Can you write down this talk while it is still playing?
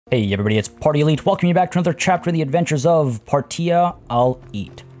Hey everybody, it's Party Elite. Welcome you back to another chapter in the adventures of Partia I'll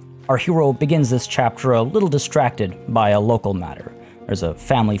Eat. Our hero begins this chapter a little distracted by a local matter. There's a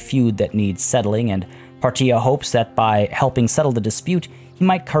family feud that needs settling, and Partia hopes that by helping settle the dispute, he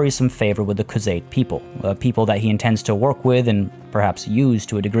might curry some favor with the Khuzait people, people that he intends to work with and perhaps use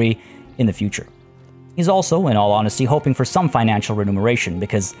to a degree in the future. He's also, in all honesty, hoping for some financial remuneration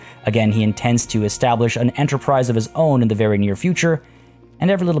because, again, he intends to establish an enterprise of his own in the very near future, and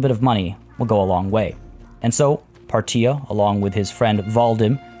every little bit of money will go a long way. And so, Partia, along with his friend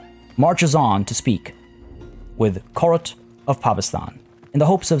Valdim, marches on to speak with Korot of Pabistan, in the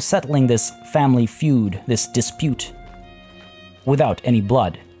hopes of settling this family feud, this dispute, without any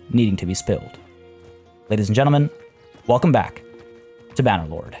blood needing to be spilled. Ladies and gentlemen, welcome back to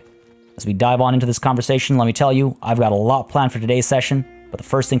Bannerlord. As we dive on into this conversation, let me tell you, I've got a lot planned for today's session, but the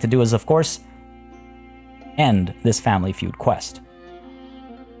first thing to do is, of course, end this family feud quest.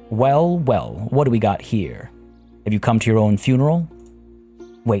 Well, what do we got here? Have you come to your own funeral?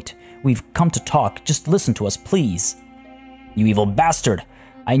 Wait, we've come to talk. Just listen to us, please. You evil bastard!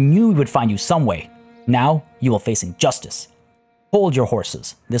 I knew we would find you some way. Now, you will face injustice. Hold your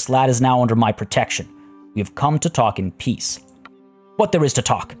horses. This lad is now under my protection. We have come to talk in peace. What there is to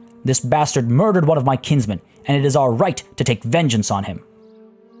talk? This bastard murdered one of my kinsmen, and it is our right to take vengeance on him.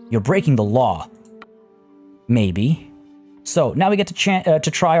 You're breaking the law. Maybe. So, now we get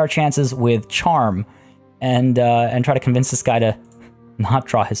to try our chances with charm and try to convince this guy to not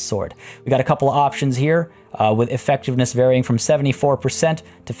draw his sword. We got a couple of options here, with effectiveness varying from 74%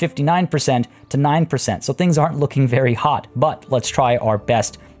 to 59% to 9%, so things aren't looking very hot, but let's try our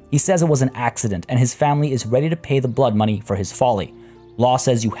best. He says it was an accident, and his family is ready to pay the blood money for his folly. Law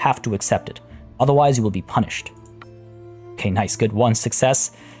says you have to accept it, otherwise you will be punished. Okay, nice, good, one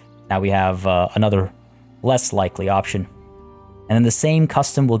success. Now we have another less likely option. And then the same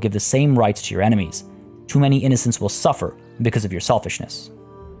custom will give the same rights to your enemies. Too many innocents will suffer because of your selfishness.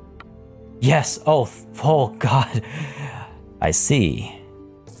 Yes, oh God. I see.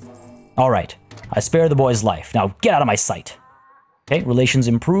 All right, I spare the boy's life. Now get out of my sight. Okay, relations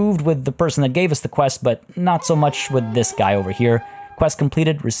improved with the person that gave us the quest, but not so much with this guy over here. Quest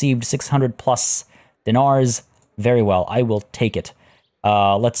completed, received 600 plus dinars. Very well, I will take it.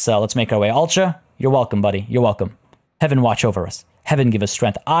 Let's make our way. Alcha, you're welcome, buddy. You're welcome. Heaven watch over us. Heaven give us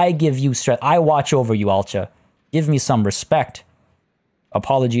strength. I give you strength. I watch over you, Alcha. Give me some respect.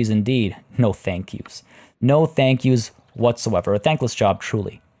 Apologies indeed. No thank yous. No thank yous whatsoever. A thankless job,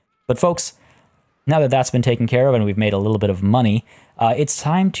 truly. But folks, now that that's been taken care of and we've made a little bit of money, it's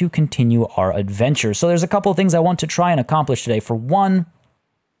time to continue our adventure. So there's a couple of things I want to try and accomplish today. For one,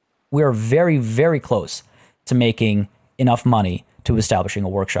 we're very, very close to making enough money to establishing a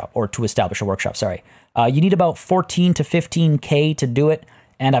workshop, or to establish a workshop, sorry. You need about 14 to 15K to do it,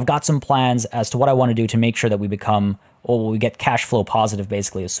 and I've got some plans as to what I want to do to make sure that we become, or we get cash flow positive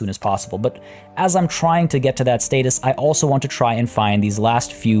basically as soon as possible. But as I'm trying to get to that status, I also want to try and find these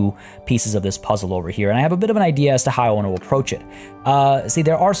last few pieces of this puzzle over here, and I have a bit of an idea as to how I want to approach it. See,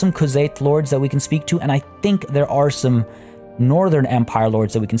 there are some Khuzait lords that we can speak to, and I think there are some Northern Empire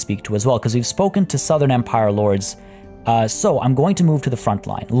lords that we can speak to as well, because we've spoken to Southern Empire lords. So I'm going to move to the front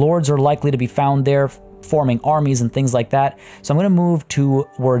line. Lords are likely to be found there, forming armies and things like that. So I'm going to move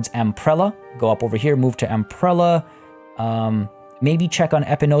towards Amprella, go up over here, move to Amprella, maybe check on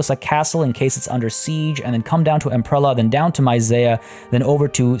Epinosa Castle in case it's under siege, and then come down to Amprella, then down to Myzea, then over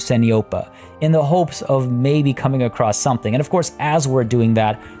to Seniopa, in the hopes of maybe coming across something. And of course, as we're doing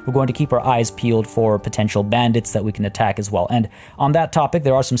that, we're going to keep our eyes peeled for potential bandits that we can attack as well. And on that topic,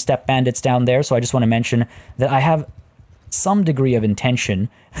 there are some steppe bandits down there, so I just want to mention that I have some degree of intention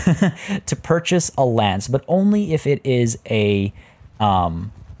to purchase a lance, but only if it is a, I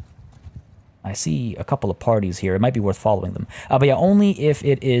see a couple of parties here. It might be worth following them. But yeah, only if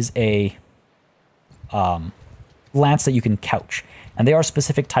it is a lance that you can couch. And there are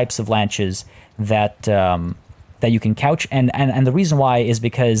specific types of lances that that you can couch, and the reason why is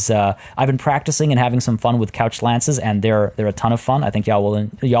because I've been practicing and having some fun with couch lances, and they're a ton of fun. I think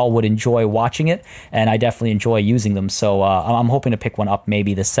y'all would enjoy watching it, and I definitely enjoy using them. So I'm hoping to pick one up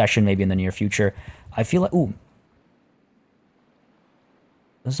maybe this session, maybe in the near future. I feel like, ooh,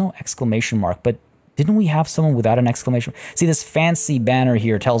 there's no exclamation mark, but didn't we have someone without an exclamation? See, this fancy banner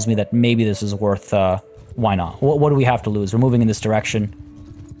here tells me that maybe this is worth, why not? What do we have to lose? We're moving in this direction.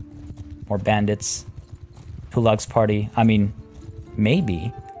 More bandits. Pulag's party. I mean,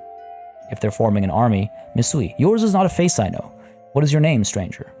 maybe, if they're forming an army. Misui, yours is not a face I know. What is your name,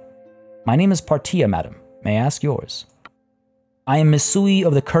 stranger? My name is Partia, madam. May I ask yours? I am Misui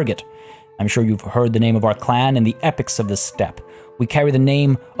of the Kurgit. I'm sure you've heard the name of our clan in the epics of the steppe. We carry the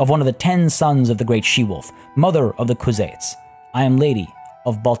name of one of the 10 sons of the great she-wolf, mother of the Khuzaits. I am Lady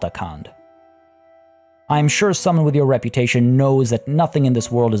of Baltakand. I am sure someone with your reputation knows that nothing in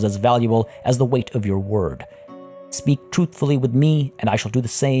this world is as valuable as the weight of your word. Speak truthfully with me, and I shall do the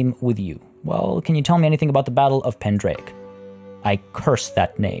same with you. Well, can you tell me anything about the Battle of Pendraic? I curse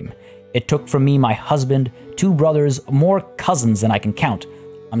that name. It took from me my husband, 2 brothers, more cousins than I can count.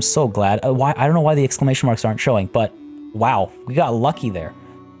 I'm so glad. Why? I don't know why the exclamation marks aren't showing, but wow, we got lucky there.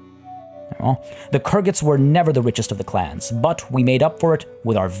 Well, the Kurgats were never the richest of the clans, but we made up for it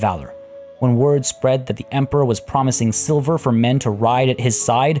with our valor. When word spread that the Emperor was promising silver for men to ride at his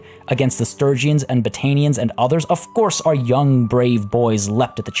side against the Sturgians and Batanians and others, of course our young, brave boys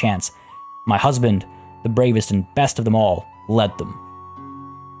leapt at the chance. My husband, the bravest and best of them all, led them.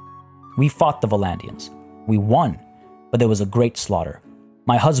 We fought the Valandians. We won, but there was a great slaughter.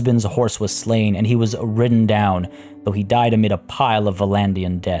 My husband's horse was slain, and he was ridden down, though he died amid a pile of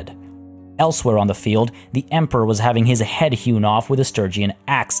Valandian dead. Elsewhere on the field, the Emperor was having his head hewn off with a Sturgian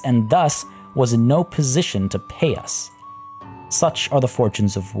axe, and thus was in no position to pay us. Such are the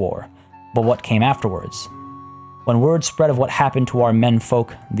fortunes of war. But what came afterwards? When word spread of what happened to our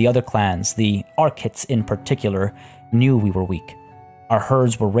menfolk, the other clans, the Arkhits in particular, knew we were weak. Our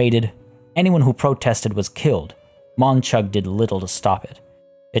herds were raided. Anyone who protested was killed. Monchug did little to stop it.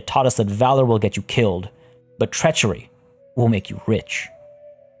 It taught us that valor will get you killed, but treachery will make you rich.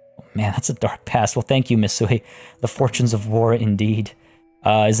 Oh, man, that's a dark past. Well, thank you, Misui. The fortunes of war, indeed.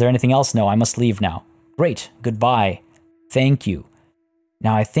 Is there anything else? No, I must leave now. Great. Goodbye. Thank you.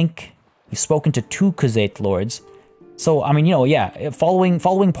 Now, I think you've spoken to 2 Khuzait lords. So, I mean, you know, yeah, following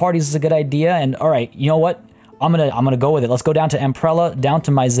parties is a good idea. And all right, you know what? I'm gonna go with it. Let's go down to Emprella, down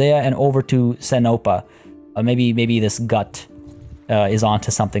to Myzea, and over to Senopa. Maybe this gut is onto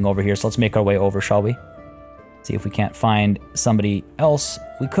something over here. So let's make our way over, shall we? See if we can't find somebody else.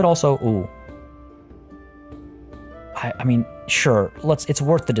 We could also... Ooh. I mean, sure. It's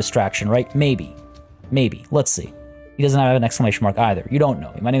worth the distraction, right? Maybe. Maybe. Let's see. He doesn't have an exclamation mark either. You don't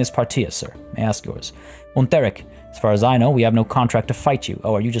know me. My name is Partia, sir. May I ask yours? Monteric, as far as I know, we have no contract to fight you.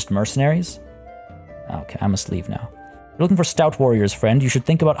 Oh, are you just mercenaries? Okay, I must leave now. You're looking for stout warriors, friend. You should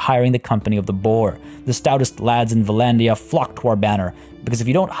think about hiring the company of the Boar. The stoutest lads in Valandia flock to our banner, because if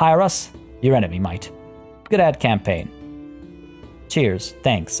you don't hire us, your enemy might. Good ad campaign. Cheers.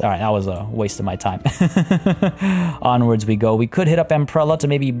 Thanks. All right, that was a waste of my time. Onwards we go. We could hit up Emprella to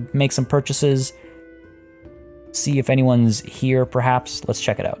maybe make some purchases. See if anyone's here, perhaps. Let's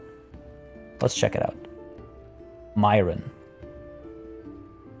check it out. Let's check it out. Myron.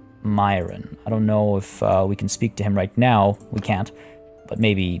 I don't know if we can speak to him right now. We can't. But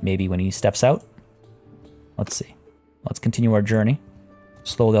maybe when he steps out. Let's see. Let's continue our journey.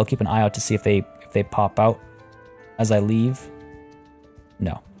 Slowly, I'll keep an eye out to see if they pop out as I leave.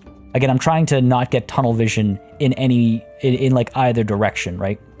 No. Again, I'm trying to not get tunnel vision in like either direction,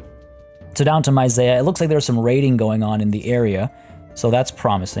 right? So down to Myzea, it looks like there's some raiding going on in the area, so that's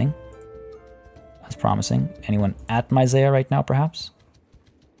promising. That's promising. Anyone at Myzea right now, perhaps?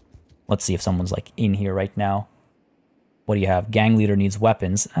 Let's see if someone's like in here right now. What do you have? Gang leader needs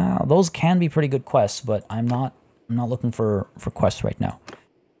weapons. Those can be pretty good quests, but I'm not looking for quests right now.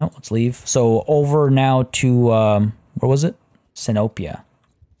 No, let's leave. So over now to where was it? Sinopia.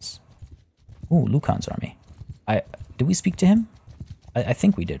 Ooh, Lucan's army. Did we speak to him? I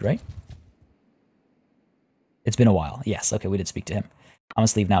think we did, right? It's been a while. Yes, okay, we did speak to him. I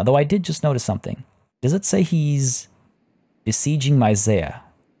must leave now. Though I did just notice something. Does it say he's besieging Myzea?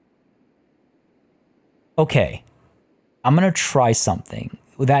 Okay. I'm gonna try something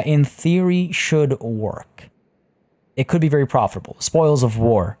that in theory should work. It could be very profitable. Spoils of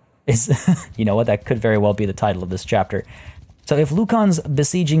War is, you know what, that could very well be the title of this chapter. So if Lucan's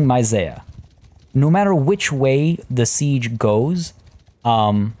besieging Myzea, no matter which way the siege goes,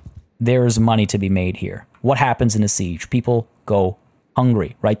 there's money to be made here. What happens in a siege? People go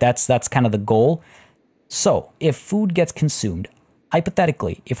hungry, right? That's kind of the goal. So if food gets consumed,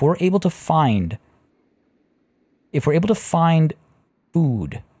 hypothetically, if we're able to find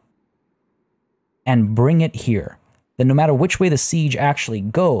food and bring it here, then no matter which way the siege actually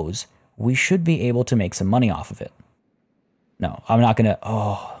goes, we should be able to make some money off of it. No, I'm not gonna.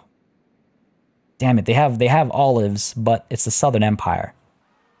 Oh, damn it! They have olives, but it's the Southern Empire.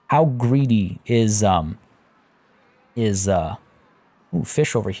 How greedy is ooh,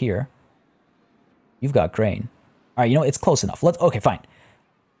 fish over here? You've got grain. All right, you know it's close enough. Okay, fine.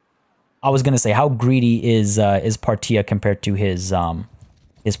 I was gonna say how greedy is Partia compared to his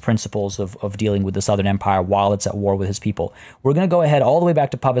principles of dealing with the Southern Empire while it's at war with his people. We're gonna go ahead all the way back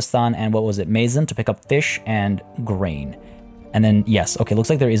to Pabistan and what was it, Mazen, to pick up fish and grain. And then, yes, okay, looks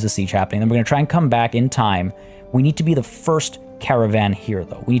like there is a siege happening. Then we're going to try and come back in time. We need to be the first caravan here,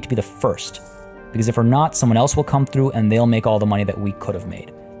 though. We need to be the first. Because if we're not, someone else will come through and they'll make all the money that we could have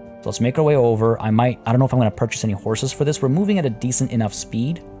made. So let's make our way over. I don't know if I'm going to purchase any horses for this. We're moving at a decent enough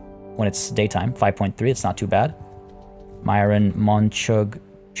speed when it's daytime. 5.3, it's not too bad. Myron, Monchug,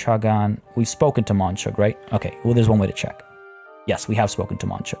 Chagan. We've spoken to Monchug, right? Okay, well, there's one way to check. Yes, we have spoken to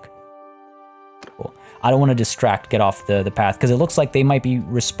Monchug. Cool. I don't want to get off the path, because it looks like they might be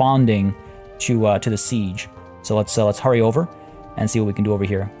responding to the siege. So let's hurry over and see what we can do over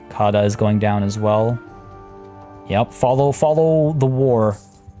here. Kada is going down as well. Yep, follow the war.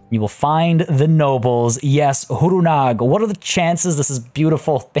 You will find the nobles. Yes, Hurunag. What are the chances? This is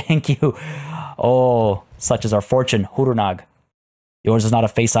beautiful. Thank you. Oh, such is our fortune, Hurunag. Yours is not a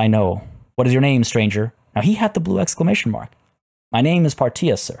face I know. What is your name, stranger? Now, he had the blue exclamation mark. My name is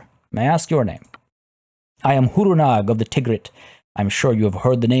Partia, sir. May I ask your name? I am Hurunag of the Tigrit. I'm sure you have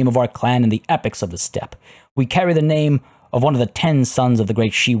heard the name of our clan in the epics of the steppe. We carry the name of one of the 10 sons of the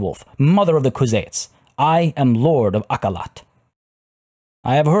great she-wolf, mother of the Kuzaits. I am Lord of Akalat.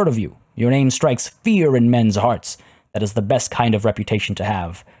 I have heard of you. Your name strikes fear in men's hearts. That is the best kind of reputation to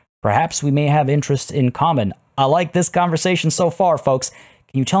have. Perhaps we may have interests in common. I like this conversation so far, folks.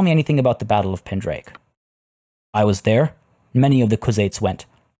 Can you tell me anything about the Battle of Pendrake? I was there. Many of the Kuzaits went.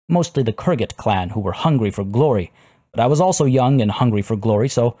 Mostly the Kurgit clan, who were hungry for glory. But I was also young and hungry for glory,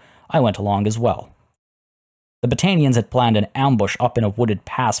 so I went along as well. The Battanians had planned an ambush up in a wooded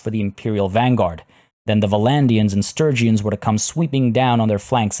pass for the Imperial vanguard. Then the Valandians and Sturgians were to come sweeping down on their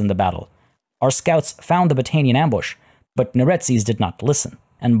flanks in the battle. Our scouts found the Battanian ambush, but Neretzes did not listen,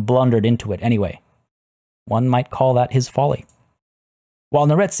 and blundered into it anyway. One might call that his folly. While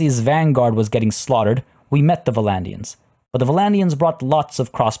Neretzes' vanguard was getting slaughtered, we met the Valandians. But the Valandians brought lots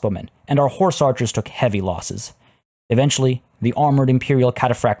of crossbowmen, and our horse archers took heavy losses. Eventually, the armored Imperial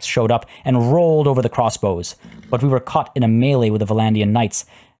cataphracts showed up and rolled over the crossbows, but we were caught in a melee with the Valandian knights,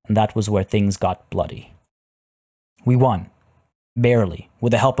 and that was where things got bloody. We won. Barely,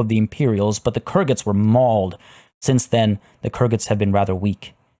 with the help of the Imperials, but the Kurgits were mauled. Since then, the Kurgits have been rather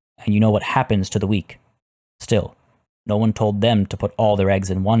weak, and you know what happens to the weak. Still, no one told them to put all their eggs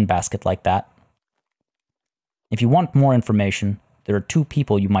in one basket like that. If you want more information, there are 2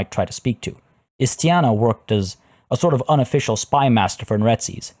 people you might try to speak to. Istiana worked as a sort of unofficial spy master for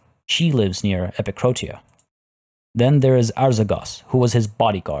Neretzes. She lives near Epicrotia. Then there is Arzagos, who was his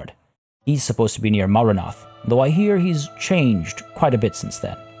bodyguard. He's supposed to be near Maranath, though I hear he's changed quite a bit since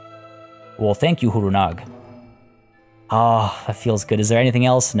then. Well, thank you, Hurunag. Ah, that feels good. Is there anything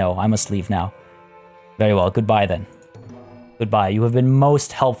else? No, I must leave now. Very well, goodbye then. Goodbye, you have been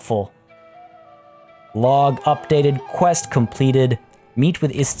most helpful. Log updated, quest completed. Meet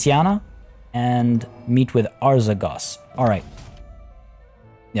with Istiana, and meet with Arzagos. Alright.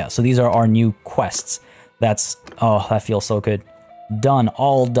 Yeah, so these are our new quests. Oh, that feels so good. Done,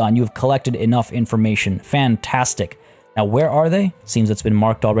 all done. You've collected enough information. Fantastic. Now, where are they? Seems it's been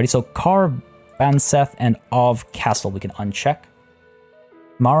marked already. So, Kar, Banseth, and Ov Castle we can uncheck.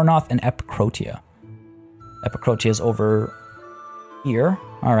 Maranath and Epicrotia. Epicrotia is over here.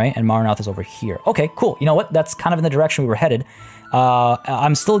 Alright, and Maranath is over here. Okay, cool. You know what? That's kind of in the direction we were headed.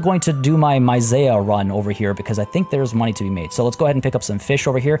 I'm still going to do my Myzea run over here because I think there's money to be made. So let's go ahead and pick up some fish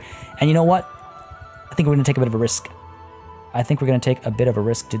over here. And you know what? I think we're going to take a bit of a risk. I think we're going to take a bit of a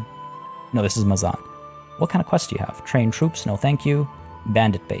risk to... No, this is Mazan. What kind of quest do you have? Train troops? No, thank you.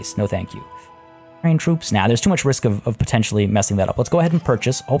 Bandit base? No, thank you. Train troops? Nah, there's too much risk of potentially messing that up. Let's go ahead and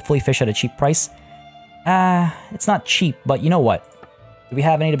purchase. Hopefully fish at a cheap price. It's not cheap, but you know what? Do we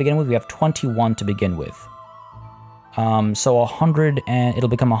have any to begin with? We have 21 to begin with. So 100 and... It'll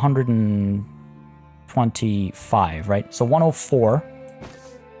become 125, right? So 104...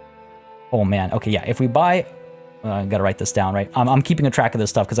 Oh man, okay, yeah, if we buy... I gotta write this down, right? I'm keeping a track of this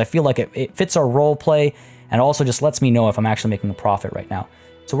stuff because I feel like it fits our role play and also just lets me know if I'm actually making a profit right now.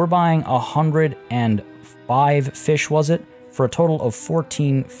 So we're buying 105 fish, was it? For a total of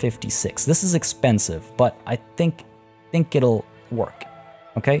 1456. This is expensive, but I think it'll work.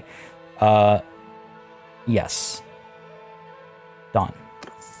 Okay? Yes. Done.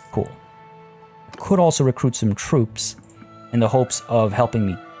 Cool. I could also recruit some troops in the hopes of helping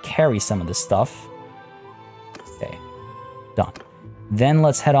me carry some of this stuff. Okay, done. Then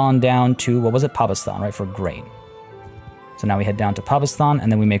let's head on down to, what was it? Pabastan, right, for grain. So now we head down to Pabastan,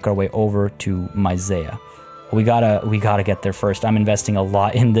 and then we make our way over to Myzea. We gotta get there first. I'm investing a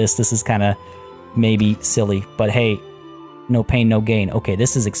lot in this. This is kind of maybe silly, but hey, no pain, no gain. Okay,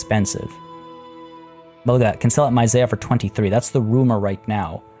 this is expensive. Look at that. Can sell at Myzea for 23. That's the rumor right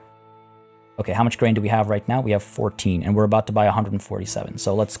now. Okay, how much grain do we have right now? We have 14, and we're about to buy 147.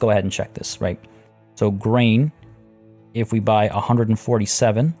 So let's go ahead and check this, right? So grain, if we buy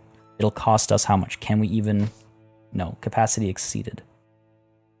 147, it'll cost us how much? Can we even... No, capacity exceeded.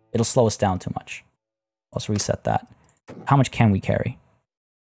 It'll slow us down too much. Let's reset that. How much can we carry?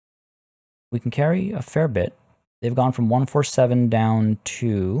 We can carry a fair bit. They've gone from 147 down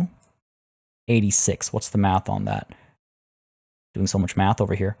to 86. What's the math on that? Doing so much math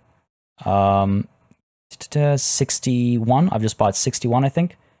over here. 61. I've just bought 61, I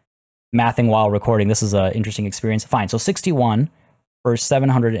think. Mathing while recording. This is an interesting experience. Fine. So 61 for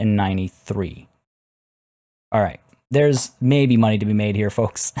 793. All right. There's maybe money to be made here,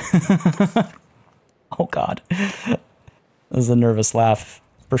 folks. Oh, God. This is a nervous laugh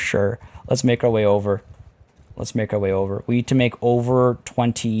for sure. Let's make our way over. Let's make our way over. We need to make over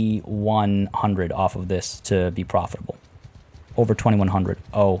 2,100 off of this to be profitable. Over 2,100.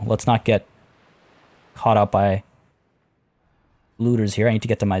 Oh, let's not get caught up by looters here. I need to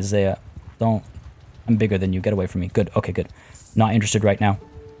get to my Zaya. Don't. I'm bigger than you. Get away from me. Good. Okay, good. Not interested right now.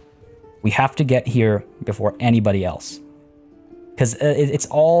 We have to get here before anybody else. Because it's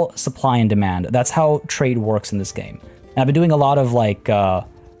all supply and demand. That's how trade works in this game. And I've been doing a lot of, like,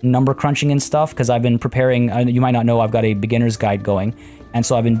 number crunching and stuff, because I've been preparing... you might not know, I've got a beginner's guide going. And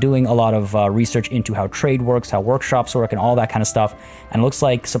so I've been doing a lot of research into how trade works, how workshops work, and all that kind of stuff. And it looks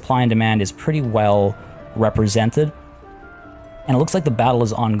like supply and demand is pretty well represented. And it looks like the battle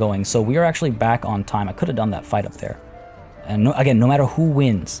is ongoing. So we are actually back on time. I could have done that fight up there. And again, no matter who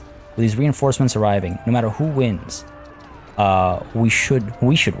wins, with these reinforcements arriving, no matter who wins, we should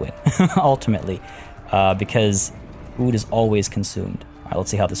win, ultimately. Because food is always consumed. All right,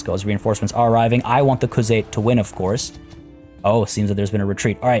 let's see how this goes. Reinforcements are arriving. I want the Khuzait to win, of course. Oh, seems that there's been a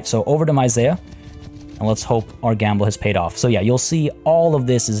retreat. All right, so over to Myzea, and let's hope our gamble has paid off. So yeah, you'll see all of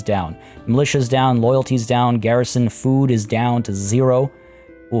this is down. Militia's down, loyalty's down, garrison, food is down to 0.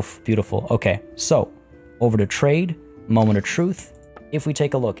 Oof, beautiful. Okay, so over to trade, moment of truth. If we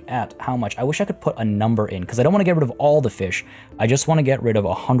take a look at how much, I wish I could put a number in, because I don't want to get rid of all the fish. I just want to get rid of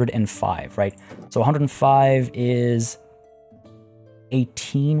 105, right? So 105 is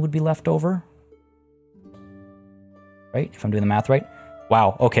 18 would be left over. Right, if I'm doing the math right.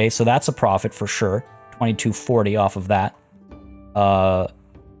 Wow, okay, so that's a profit for sure. 2240 off of that.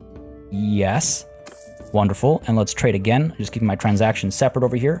 Yes. Wonderful. And let's trade again. Just keeping my transactions separate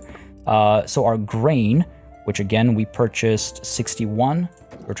over here. So our grain, which again, we purchased 61.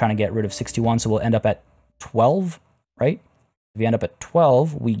 We're trying to get rid of 61, so we'll end up at 12, right? If we end up at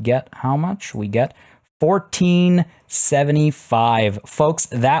 12, we get how much? We get 1475. Folks,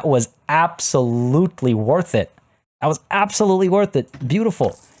 that was absolutely worth it. That was absolutely worth it.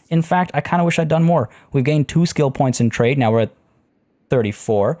 Beautiful. In fact, I kind of wish I'd done more. We've gained 2 skill points in trade. Now we're at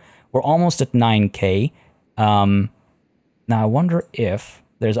 34. We're almost at 9k. Now I wonder if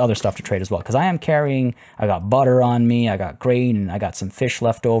there's other stuff to trade as well. Because I am carrying, I got butter on me, I got grain, and I got some fish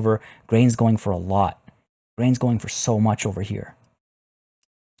left over. Grain's going for a lot. Grain's going for so much over here.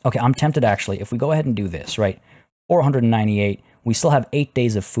 Okay, I'm tempted actually. If we go ahead and do this, right? 498. We still have 8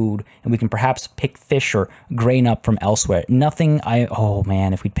 days of food, and we can perhaps pick fish or grain up from elsewhere. Nothing oh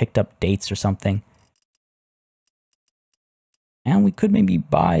man, if we picked up dates or something. And we could maybe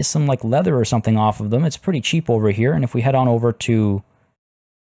buy some like leather or something off of them. It's pretty cheap over here. And if we head on over to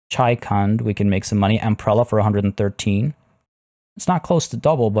Chaikand, we can make some money. Amprella for 113. It's not close to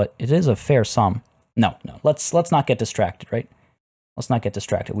double, but it is a fair sum. No, let's not get distracted, right? Let's not get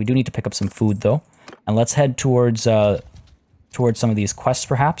distracted. We do need to pick up some food though. And let's head towards some of these quests,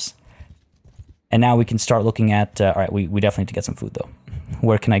 perhaps. And now we can start looking at... all right, we definitely need to get some food, though.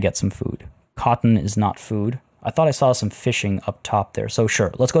 Where can I get some food? Cotton is not food. I thought I saw some fishing up top there. So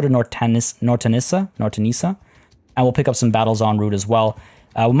sure, let's go to Nortanissa, and we'll pick up some battles en route as well.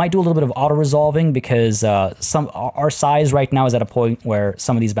 We might do a little bit of auto-resolving, because our size right now is at a point where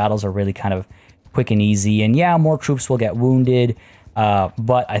some of these battles are really kind of quick and easy. And yeah, more troops will get wounded,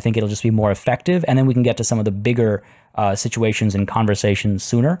 but I think it'll just be more effective. And then we can get to some of the bigger... situations and conversations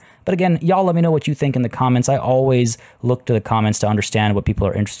sooner. But again, y'all let me know what you think in the comments. I always look to the comments to understand what people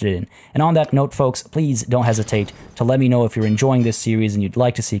are interested in. And on that note, folks, please don't hesitate to let me know if you're enjoying this series and you'd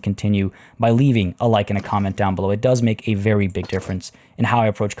like to see continue by leaving a like and a comment down below. It does make a very big difference in how I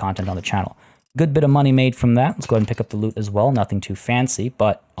approach content on the channel. Good bit of money made from that. Let's go ahead and pick up the loot as well. Nothing too fancy,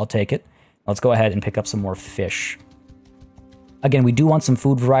 but I'll take it. Let's go ahead and pick up some more fish. Again, we do want some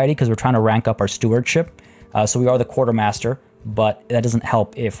food variety because we're trying to rank up our stewardship. So we are the quartermaster, but that doesn't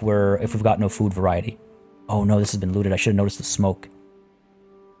help if we've got no food variety. Oh no, this has been looted. I should have noticed the smoke.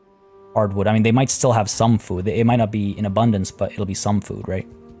 Hardwood. I mean, they might still have some food. It might not be in abundance, but it'll be some food, right?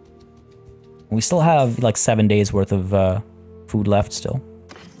 We still have like 7 days worth of food left still.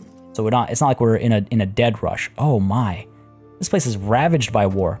 So it's not like we're in a dead rush. Oh my. This place is ravaged by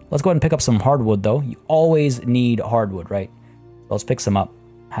war. Let's go ahead and pick up some hardwood though. You always need hardwood, right? So let's pick some up.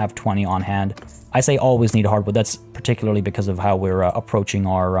 Have 20 on hand. I say always need hardwood. That's particularly because of how we're approaching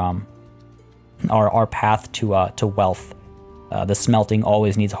our path to wealth. The smelting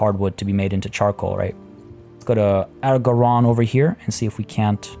always needs hardwood to be made into charcoal, right? Let's go to Argaron over here and see if we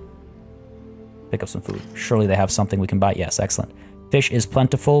can't pick up some food. Surely they have something we can buy. Yes, excellent. Fish is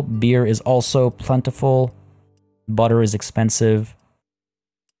plentiful. Beer is also plentiful. Butter is expensive.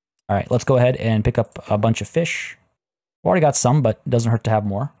 All right, let's go ahead and pick up a bunch of fish. We've already got some, but it doesn't hurt to have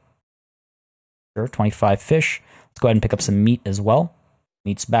more. Sure, 25 fish. Let's go ahead and pick up some meat as well.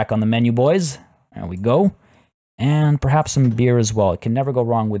 Meat's back on the menu, boys. There we go. And perhaps some beer as well. It can never go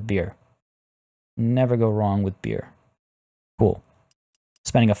wrong with beer. Never go wrong with beer. Cool.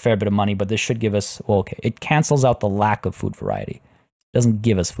 Spending a fair bit of money, but this should give us... Well, okay, it cancels out the lack of food variety. It doesn't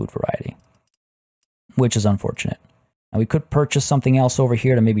give us food variety, which is unfortunate. Now, we could purchase something else over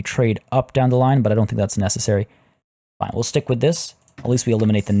here to maybe trade up down the line, but I don't think that's necessary. Fine, we'll stick with this. At least we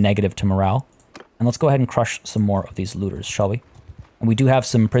eliminate the negative to morale. And let's go ahead and crush some more of these looters, shall we? And we do have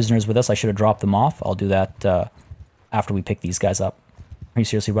some prisoners with us. I should have dropped them off. I'll do that after we pick these guys up. Are you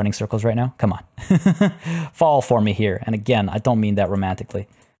seriously running circles right now? Come on. Fall for me here. And again, I don't mean that romantically.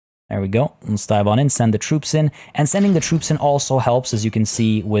 There we go. Let's dive on in, send the troops in. And sending the troops in also helps, as you can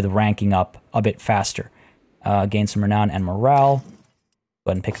see, with ranking up a bit faster. Gain some renown and morale.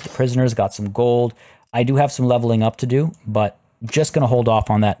 Go ahead and pick up the prisoners. Got some gold. I do have some leveling up to do, but just going to hold off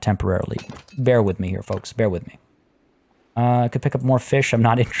on that temporarily. Bear with me here, folks. Bear with me. I could pick up more fish. I'm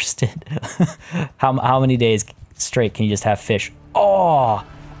not interested. How many days straight can you just have fish? Oh,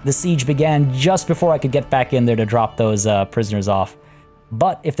 the siege began just before I could get back in there to drop those prisoners off.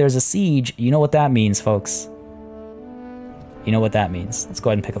 But if there's a siege, you know what that means, folks. You know what that means. Let's go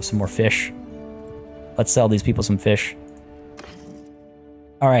ahead and pick up some more fish. Let's sell these people some fish.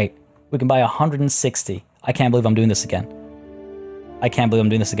 All right, we can buy 160. I can't believe I'm doing this again. I can't believe I'm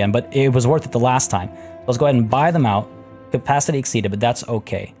doing this again, but it was worth it the last time. Let's go ahead and buy them out. Capacity exceeded, but that's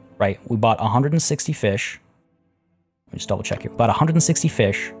okay, right? We bought 160 fish. Let me just double check here. About 160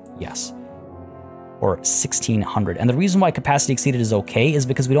 fish, yes. Or 1,600. And the reason why capacity exceeded is okay is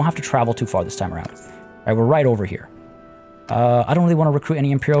because we don't have to travel too far this time around. All right, we're right over here. I don't really want to recruit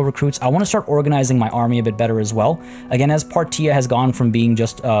any Imperial recruits. I want to start organizing my army a bit better as well. Again, as Partia has gone from being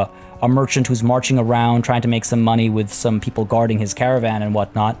just a merchant who's marching around trying to make some money with some people guarding his caravan and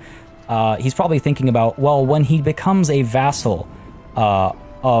whatnot, he's probably thinking about, well, when he becomes a vassal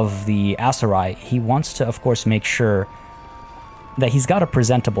of the Aserai, he wants to, of course, make sure that he's got a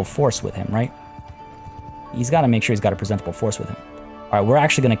presentable force with him, right? He's got to make sure he's got a presentable force with him. All right, we're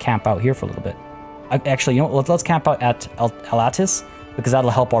actually going to camp out here for a little bit. Actually, you know what? Let's camp out at Elatis, because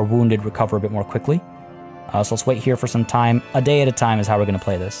that'll help our wounded recover a bit more quickly. So let's wait here for some time. A day at a time is how we're going to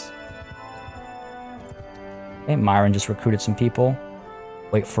play this. Okay, Myron just recruited some people.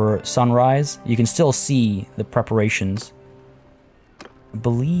 Wait for sunrise. You can still see the preparations. I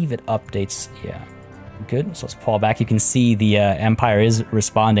believe it updates. Yeah. Good. So let's pull back. You can see the Empire is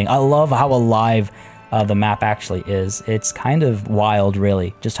responding. I love how alive the map actually is. It's kind of wild,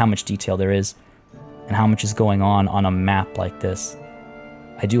 really, just how much detail there is and how much is going on a map like this.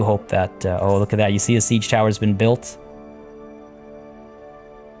 I do hope that... oh, look at that. You see a siege tower has been built.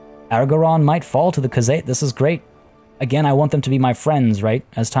 Argaron might fall to the Khazate. This is great. Again, I want them to be my friends, right?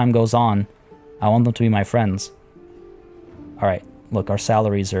 As time goes on, I want them to be my friends. All right. Look, our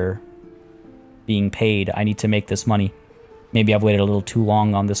salaries are being paid. I need to make this money. Maybe I've waited a little too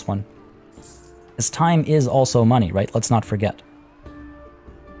long on this one. Because time is also money, right? Let's not forget.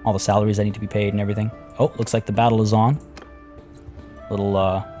 All the salaries that need to be paid and everything. Oh, looks like the battle is on.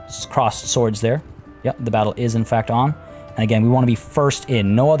 Little crossed swords there. Yep, the battle is in fact on. And again, we want to be first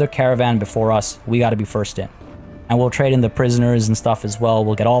in. No other caravan before us. We got to be first in. And we'll trade in the prisoners and stuff as well.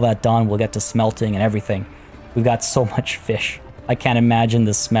 We'll get all that done. We'll get to smelting and everything. We've got so much fish. I can't imagine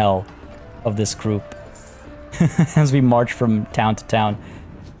the smell of this group as we march from town to town.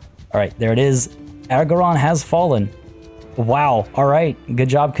 All right, there it is. Argaron has fallen. Wow. All right. Good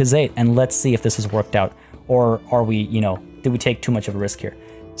job, Khazate. And let's see if this has worked out. Or are we, you know, did we take too much of a risk here?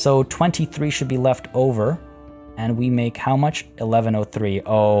 So 23 should be left over. And we make how much? 1103.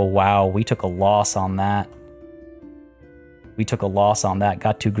 Oh, wow. We took a loss on that. We took a loss on that.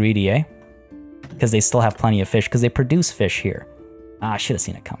 Got too greedy, eh? Because they still have plenty of fish. Because they produce fish here. Ah, I should have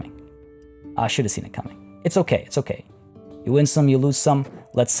seen it coming. I should have seen it coming. It's okay. It's okay. You win some, you lose some.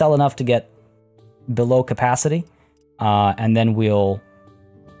 Let's sell enough to get below capacity. And then we'll...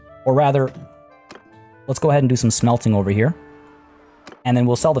 Or rather, let's go ahead and do some smelting over here. And then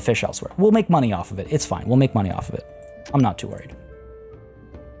we'll sell the fish elsewhere. We'll make money off of it. It's fine. We'll make money off of it. I'm not too worried.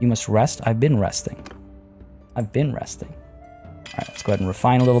 You must rest. I've been resting. I've been resting. All right, let's go ahead and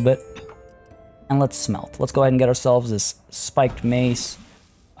refine a little bit. And let's smelt. Let's go ahead and get ourselves this spiked mace,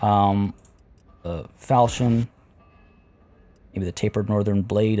 falchion, maybe the tapered northern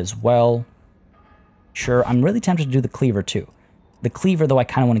blade as well. Sure, I'm really tempted to do the cleaver too. The cleaver, though, I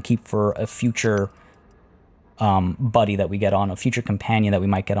kind of want to keep for a future buddy that we get on, a future companion that we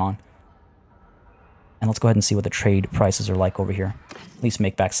might get on. And let's go ahead and see what the trade prices are like over here. At least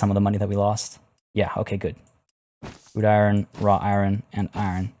make back some of the money that we lost. Yeah, okay, good. Crude iron, raw iron, and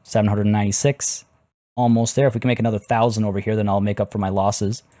iron. 796. Almost there. If we can make another 1,000 over here, then I'll make up for my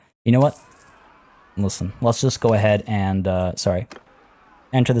losses. You know what? Listen, let's just go ahead and,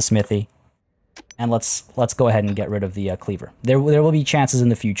 enter the smithy. And let's go ahead and get rid of the cleaver. There will be chances in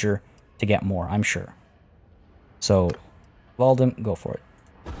the future to get more, I'm sure. So, Waldem, go for it.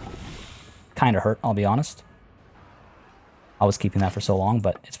 Kind of hurt, I'll be honest. I was keeping that for so long,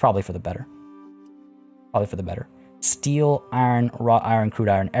 but it's probably for the better. Probably for the better. Steel, iron, raw iron, crude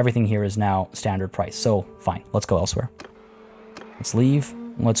iron, everything here is now standard price. So, fine, let's go elsewhere. Let's leave.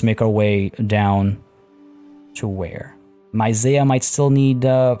 Let's make our way down to where? Myzea might still need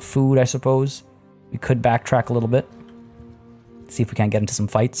food, I suppose. We could backtrack a little bit. See if we can't get into some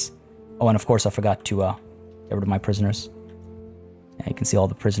fights. Oh, and of course I forgot to get rid of my prisoners. Yeah, you can see all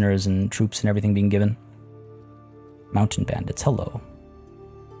the prisoners and troops and everything being given. Mountain bandits, hello.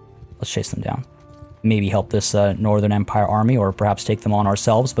 Let's chase them down. Maybe help this Northern Empire army, or perhaps take them on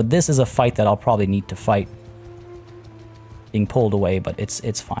ourselves. But this is a fight that I'll probably need to fight. Being pulled away, but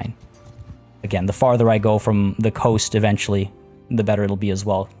it's fine. Again, the farther I go from the coast eventually, the better it'll be as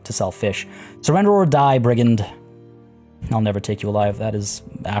well to sell fish. Surrender or die, brigand. I'll never take you alive. That is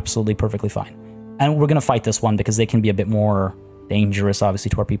absolutely perfectly fine. And we're going to fight this one because they can be a bit more dangerous, obviously,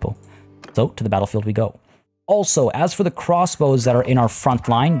 to our people. So, to the battlefield we go. Also, as for the crossbows that are in our front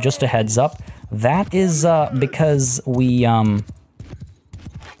line, just a heads up, that is because we...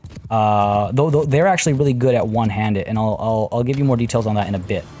 though they're actually really good at one-handed, and I'll give you more details on that in a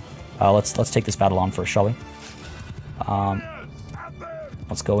bit. Let's take this battle on first, shall we?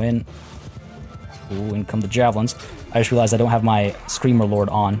 Let's go in. Ooh, in come the javelins. I just realized I don't have my Screamer Lord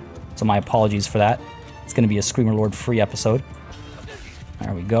on, so my apologies for that. It's going to be a Screamer Lord free episode.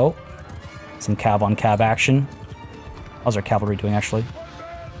 There we go. Some cav on cav action. How's our cavalry doing, actually?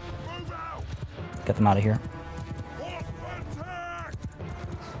 Get them out of here.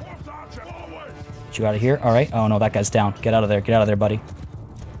 Get you out of here. All right. Oh, no, that guy's down. Get out of there. Get out of there, buddy.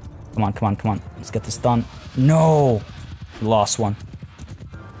 Come on, come on, come on. Let's get this done. No! We lost one.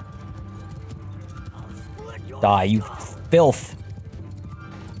 Die, you filth.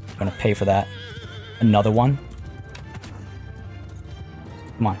 I'm gonna pay for that. Another one.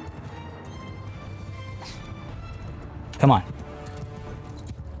 Come on. Come on.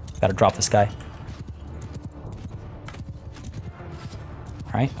 Gotta drop this guy.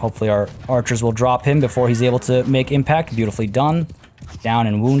 Alright, hopefully our archers will drop him before he's able to make impact. Beautifully done. Down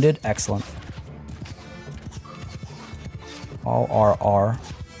and wounded. Excellent. All RR.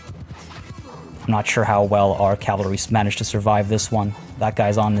 I'm not sure how well our cavalry managed to survive this one. That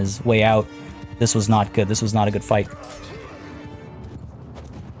guy's on his way out. This was not good. This was not a good fight.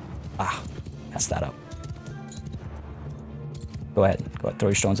 Ah, messed that up. Go ahead. Go ahead. Throw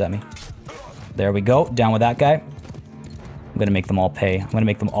your stones at me. There we go. Down with that guy. I'm going to make them all pay. I'm going to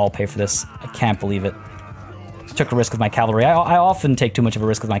make them all pay for this. I can't believe it. Took a risk with my cavalry. I often take too much of a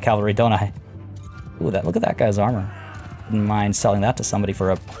risk with my cavalry, don't I? Ooh, look at that guy's armor. Wouldn't mind selling that to somebody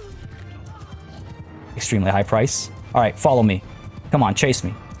for a extremely high price. All right, follow me. Come on, chase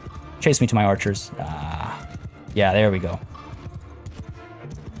me. Chase me to my archers. Yeah, there we go.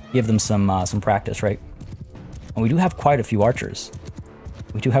 Give them some practice, right? And we do have quite a few archers.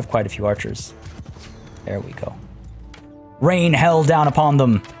 We do have quite a few archers. There we go. Rain hell down upon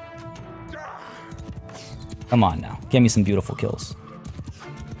them. Come on now. Give me some beautiful kills.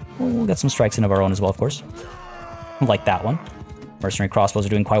 We'll get some strikes in of our own as well, of course. Like that one. Mercenary crossbows are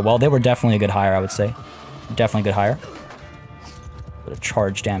doing quite well. They were definitely a good hire, I would say. Definitely a good hire. Bit of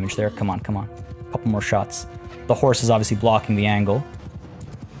charge damage there. Come on, come on. A couple more shots. The horse is obviously blocking the angle.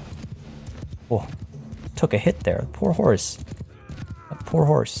 Oh, took a hit there. Poor horse. That poor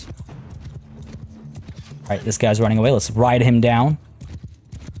horse. Alright, this guy's running away. Let's ride him down.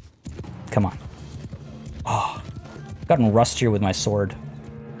 Come on. Oh, gotten rustier with my sword.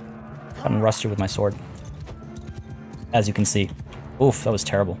 Gotten rustier with my sword. As you can see. Oof, that was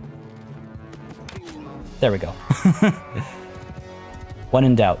terrible. There we go. When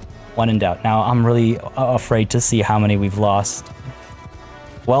in doubt, When in doubt. Now, I'm really afraid to see how many we've lost.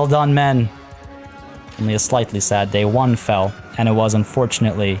 Well done, men. Only a slightly sad day. One fell, and it was,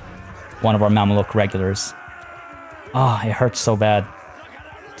 unfortunately, one of our Mameluke regulars. Ah, it hurts so bad.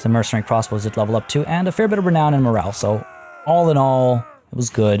 Some mercenary crossbows did level up too, and a fair bit of renown and morale. So, all in all, it was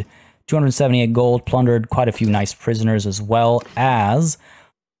good. 278 gold, plundered quite a few nice prisoners, as well as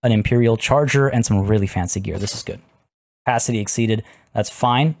an Imperial Charger and some really fancy gear. This is good. Capacity exceeded. That's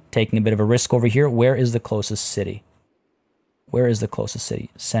fine. Taking a bit of a risk over here. Where is the closest city? Where is the closest city?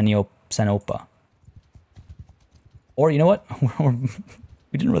 Senopa. Or, you know what?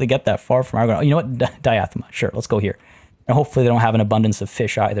 We didn't really get that far from Argon. You know what? Diathema. Sure, let's go here. And hopefully they don't have an abundance of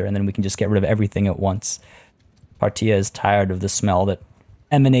fish either, and then we can just get rid of everything at once. Partia is tired of the smell that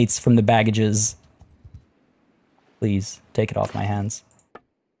emanates from the baggages. Please, take it off my hands.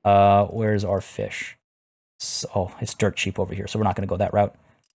 Where's our fish? So, it's dirt cheap over here, so we're not going to go that route.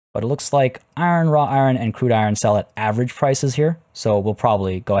 But it looks like iron, raw iron, and crude iron sell at average prices here, so we'll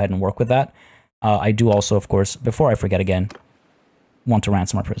probably go ahead and work with that. I do also, of course, before I forget again, want to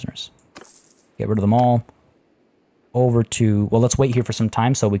ransom our prisoners. Get rid of them all. Over to... Well, let's wait here for some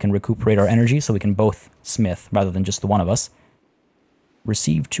time so we can recuperate our energy, so we can both smith, rather than just the one of us.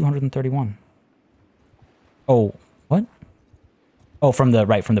 Receive 231. Oh, what? Oh, from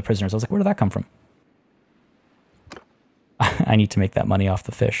the prisoners. I was like, where did that come from? I need to make that money off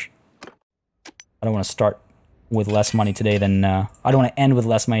the fish. I don't want to start with less money today than... I don't want to end with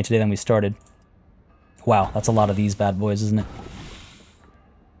less money today than we started. Wow, that's a lot of these bad boys, isn't it?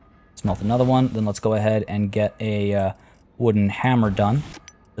 Smelt another one. Then let's go ahead and get a wooden hammer done.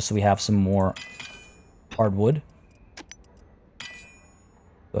 Just so we have some more hardwood.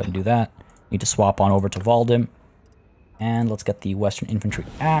 Go ahead and do that. Need to swap on over to Valdim. And let's get the Western Infantry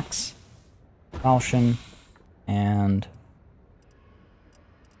Axe. Falchion. And...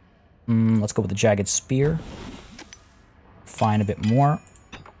 let's go with the Jagged Spear. Find a bit more.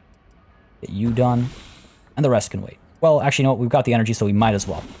 Get you done. And the rest can wait. Well, actually, no, we've got the energy, so we might as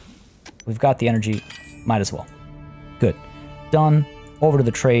well. We've got the energy, might as well. Good. Done. Over to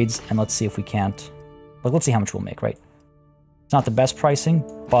the trades, and let's see if we can't... Like, let's see how much we'll make, right? It's not the best pricing,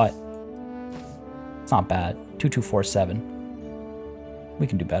 but it's not bad. 2247. We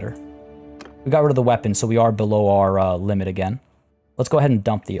can do better. We got rid of the weapon, so we are below our limit again. Let's go ahead and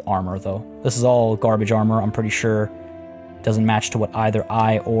dump the armor, though. This is all garbage armor. I'm pretty sure it doesn't match to what either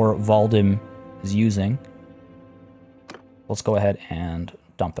I or Valdim is using. Let's go ahead and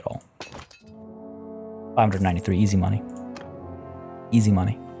dump it all. 593, easy money. Easy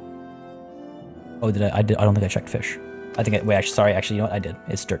money. Oh, I don't think I checked fish. I think wait, actually, you know what? I did.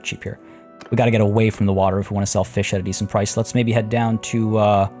 It's dirt cheap here. We got to get away from the water if we want to sell fish at a decent price. Let's maybe head down to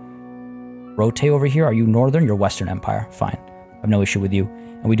Rote over here. Are you Northern? You're Western Empire. Fine. I have no issue with you.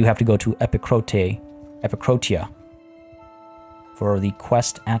 And we do have to go to Epicrotia for the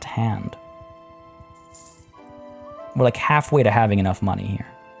quest at hand. We're like halfway to having enough money here.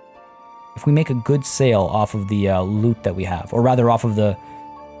 If we make a good sale off of the loot that we have, or rather off of the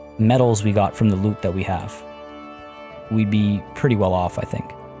metals we got from the loot that we have, we'd be pretty well off, I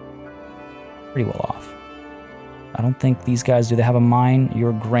think. Pretty well off. I don't think these guys, do they have a mine?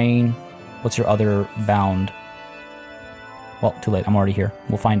 Your grain. What's your other bound? Well, too late. I'm already here.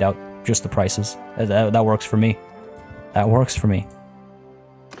 We'll find out just the prices. That works for me. That works for me.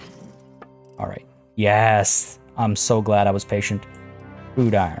 All right. Yes. I'm so glad I was patient.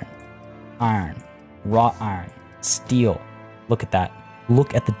 Crude iron. Iron. Raw iron. Steel. Look at that.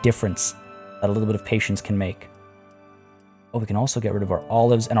 Look at the difference that a little bit of patience can make. Oh, we can also get rid of our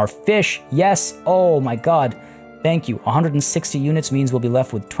olives and our fish. Yes. Oh my god. Thank you. 160 units means we'll be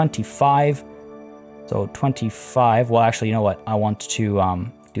left with 25. So 25. Well, actually, you know what? I want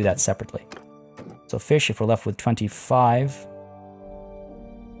to do that separately. So fish, if we're left with 25.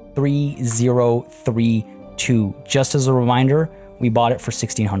 3032. Just as a reminder, we bought it for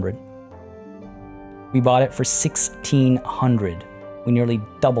 1600. We bought it for 1600. We nearly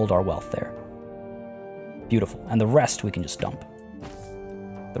doubled our wealth there. Beautiful. And the rest we can just dump.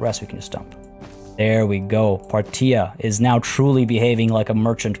 The rest we can just dump. There we go. Partia is now truly behaving like a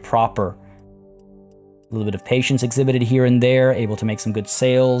merchant proper. A little bit of patience exhibited here and there, able to make some good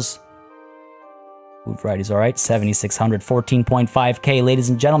sales. Food variety's all right. 7,600, 14.5k, ladies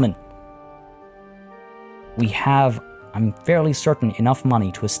and gentlemen. We have, I'm fairly certain, enough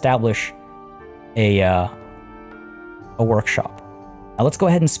money to establish a workshop. Now let's go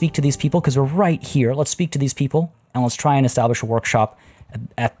ahead and speak to these people because we're right here. Let's speak to these people and let's try and establish a workshop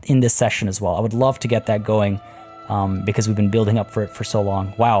in this session as well. I would love to get that going because we've been building up for it for so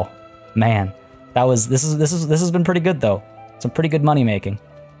long. Wow, man, this has been pretty good though. Some pretty good money making.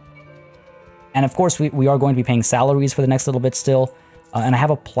 And of course, we are going to be paying salaries for the next little bit still. And I have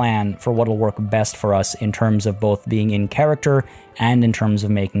a plan for what will work best for us in terms of both being in character and in terms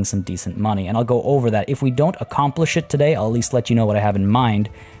of making some decent money. And I'll go over that. If we don't accomplish it today, I'll at least let you know what I have in mind,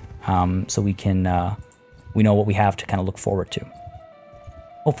 so we can we know what we have to kind of look forward to.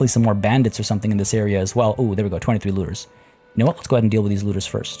 Hopefully some more bandits or something in this area as well. Oh, there we go, 23 looters. You know what? Let's go ahead and deal with these looters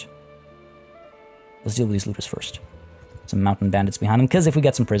first. Let's deal with these looters first. Some mountain bandits behind them, because if we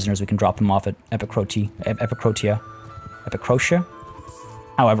get some prisoners, we can drop them off at Epicrotia.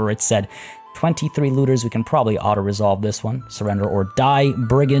 However, it said 23 looters. We can probably auto-resolve this one. Surrender or die,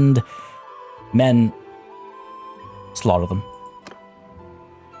 brigand. Men, slaughter them.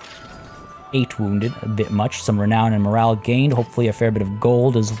 8 wounded, a bit much. Some renown and morale gained. Hopefully a fair bit of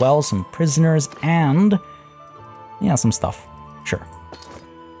gold as well. Some prisoners and, yeah, some stuff. Sure.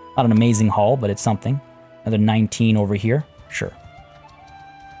 Not an amazing haul, but it's something. Another 19 over here. Sure.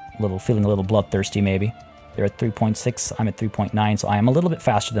 Feeling a little bloodthirsty, maybe. They're at 3.6, I'm at 3.9, so I am a little bit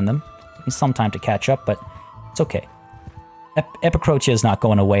faster than them. Need some time to catch up, but it's okay. Epicrotia is not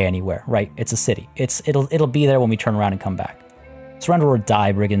going away anywhere, right? It's a city. It'll be there when we turn around and come back. Surrender or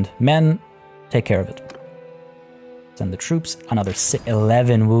die, brigand. Men, take care of it. Send the troops. Another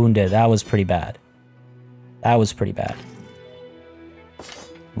 11 wounded. That was pretty bad. That was pretty bad.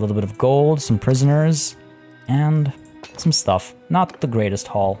 A little bit of gold, some prisoners, and some stuff. Not the greatest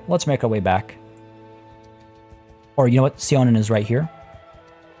haul. Let's make our way back. Or, you know what? Sionin is right here.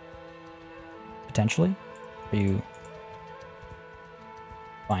 Potentially. Are you...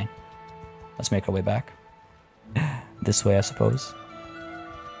 Fine. Let's make our way back. This way, I suppose.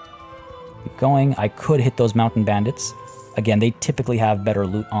 Keep going. I could hit those mountain bandits. Again, they typically have better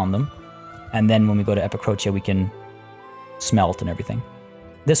loot on them. And then when we go to Epicrotia, we can smelt and everything.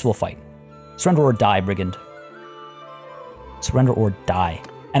 This will fight. Surrender or die, brigand. Surrender or die.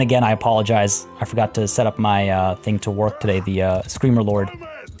 And again, I apologize. I forgot to set up my thing to work today, the Screamer Lord.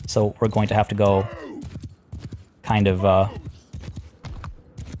 So we're going to have to go kind of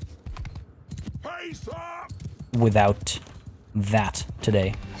without that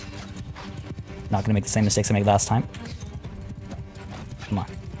today. Not going to make the same mistakes I made last time. Come on.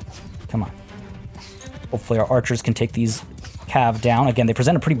 Come on. Hopefully our archers can take these cav down. Again, they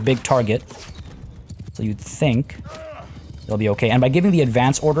present a pretty big target. So you'd think they'll be okay. And by giving the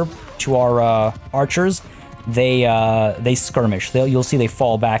advance order to our archers, they skirmish. You'll see they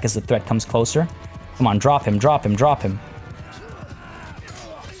fall back as the threat comes closer. Come on, drop him, drop him, drop him.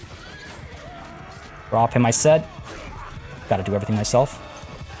 Drop him, I said. Gotta do everything myself.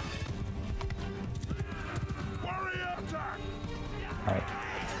 Alright.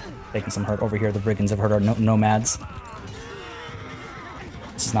 Taking some hurt over here. The brigands have hurt our nomads.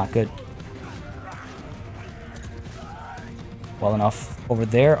 This is not good. Well enough over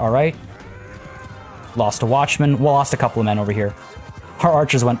there, alright. Lost a watchman. Well, lost a couple of men over here. Our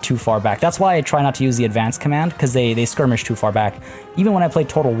archers went too far back. That's why I try not to use the advance command, because they skirmish too far back. Even when I play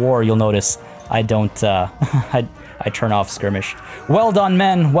Total War, you'll notice I don't, I turn off skirmish. Well done,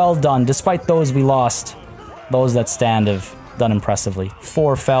 men, well done. Despite those we lost, those that stand have done impressively.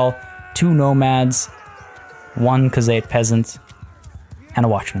 4 fell, 2 nomads, 1 Khazate peasant, and a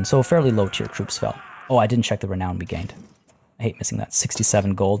watchman. So fairly low tier troops fell. Oh, I didn't check the renown we gained. I hate missing that.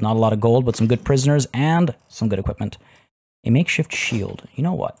 67 gold. Not a lot of gold, but some good prisoners and some good equipment. A makeshift shield. You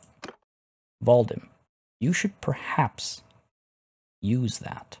know what? Valdim, you should perhaps use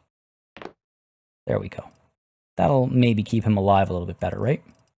that. There we go. That'll maybe keep him alive a little bit better, right?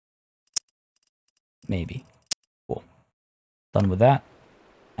 Maybe. Cool. Done with that.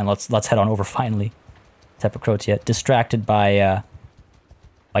 And let's head on over finally to Epicrotia. Distracted by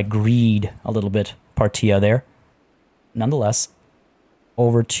greed a little bit. Partia there. Nonetheless,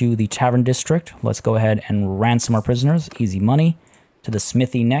 over to the Tavern District. Let's go ahead and ransom our prisoners. Easy money. To the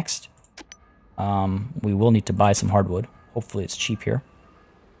smithy next. We will need to buy some hardwood. Hopefully it's cheap here.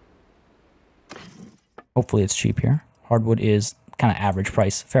 Hopefully it's cheap here. Hardwood is kind of average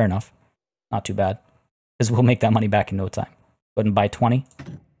price. Fair enough. Not too bad. Because we'll make that money back in no time. Go ahead and buy 20.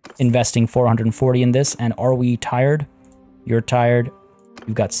 Investing 440 in this. And are we tired? You're tired.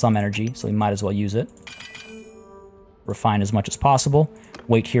 You've got some energy, so we might as well use it. Refine as much as possible.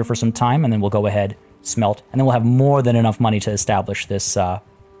 Wait here for some time, and then we'll go ahead, smelt, and then we'll have more than enough money to establish this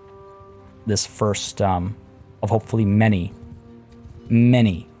this first of hopefully many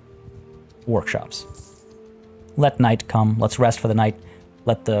workshops. Let night come. Let's rest for the night.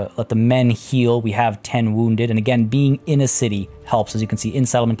 Let the men heal. We have 10 wounded, and again, being in a city helps. As you can see, in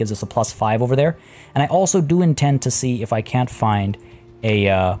settlement gives us a +5 over there. And I also do intend to see if I can't find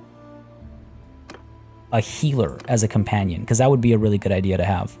a a healer as a companion, because that would be a really good idea to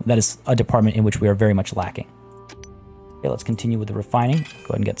have. That is a department in which we are very much lacking. Okay, let's continue with the refining. Go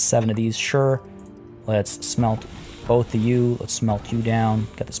ahead and get 7 of these, sure. Let's smelt both of you. Let's smelt you down.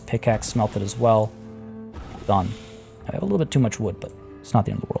 Get this pickaxe smelted as well. Done. I have a little bit too much wood, but it's not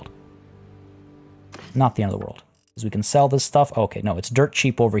the end of the world. Not the end of the world. Because we can sell this stuff. Okay, no, it's dirt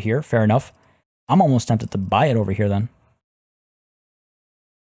cheap over here. Fair enough. I'm almost tempted to buy it over here then.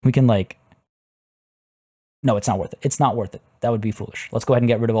 We can like... No, it's not worth it. It's not worth it. That would be foolish. Let's go ahead and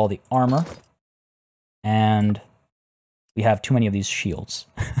get rid of all the armor. And we have too many of these shields,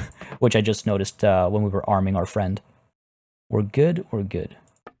 which I just noticed when we were arming our friend. We're good. We're good.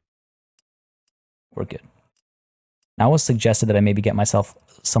 We're good. Now it was suggested that I maybe get myself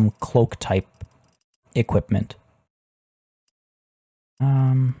some cloak type equipment.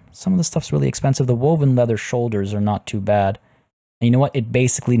 Some of the stuff's really expensive. The woven leather shoulders are not too bad. And you know what? It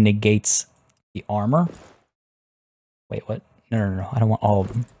basically negates the armor. Wait, what? No. I don't want all of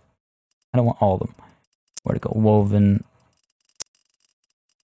them. I don't want all of them. Where'd it go? Woven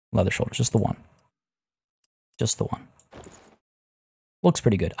leather shoulders. Just the one. Just the one. Looks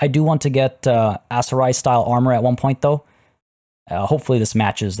pretty good. I do want to get Aserai style armor at one point, though. Hopefully this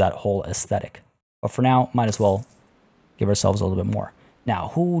matches that whole aesthetic. But for now, might as well give ourselves a little bit more. Now,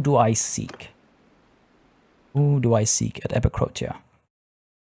 who do I seek? Who do I seek at Epicrotia?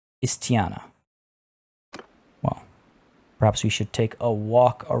 Istiana. Well, perhaps we should take a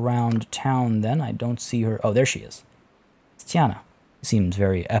walk around town then. I don't see her. Oh, there she is. Istiana. Seems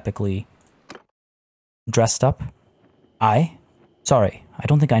very epically dressed up. I? Sorry, I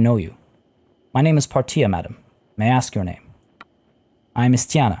don't think I know you. My name is Partia, madam. May I ask your name? I am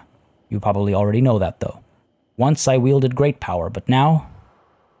Istiana. You probably already know that, though. Once I wielded great power, but now...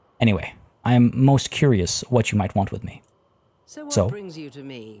 Anyway, I am most curious what you might want with me. So what brings you to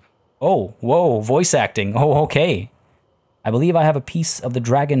me? Oh, whoa, voice acting. Oh, okay. I believe I have a piece of the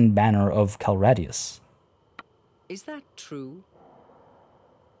dragon banner of Calradius. Is that true?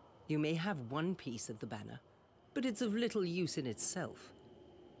 You may have one piece of the banner, but it's of little use in itself.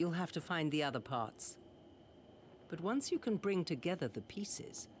 You'll have to find the other parts. But once you can bring together the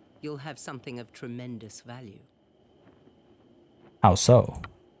pieces, you'll have something of tremendous value. How so?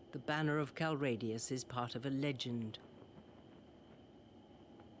 The banner of Calradius is part of a legend.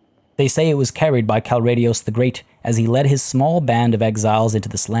 They say it was carried by Calradius the Great as he led his small band of exiles into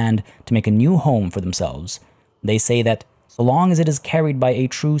this land to make a new home for themselves. They say that so long as it is carried by a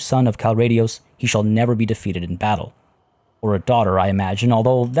true son of Calradius, he shall never be defeated in battle. Or a daughter, I imagine,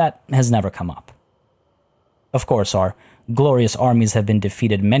 although that has never come up. Of course, our glorious armies have been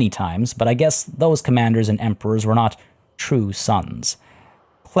defeated many times, but I guess those commanders and emperors were not true sons.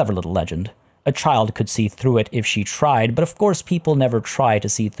 Clever little legend. A child could see through it if she tried, but of course people never try to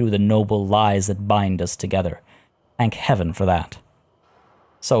see through the noble lies that bind us together. Thank heaven for that.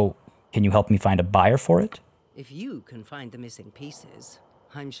 So, can you help me find a buyer for it? If you can find the missing pieces,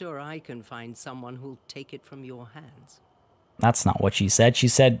 I'm sure I can find someone who'll take it from your hands. That's not what she said. She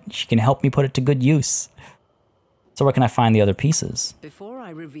said she can help me put it to good use. So where can I find the other pieces? Before I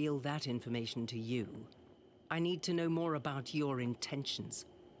reveal that information to you, I need to know more about your intentions.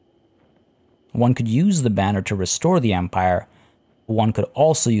 One could use the banner to restore the Empire, but one could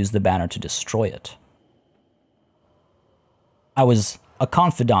also use the banner to destroy it. I was a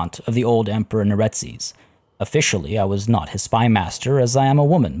confidant of the old Emperor Neretzes. Officially, I was not his spy master, as I am a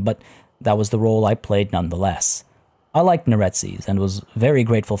woman, but that was the role I played nonetheless. I liked Neretzes and was very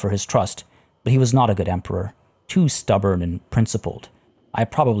grateful for his trust, but he was not a good emperor, too stubborn and principled. I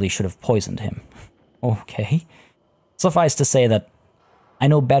probably should have poisoned him. Okay. Suffice to say that I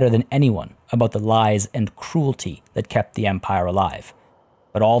know better than anyone about the lies and cruelty that kept the Empire alive.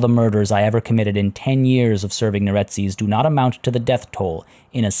 But all the murders I ever committed in 10 years of serving Neretzes do not amount to the death toll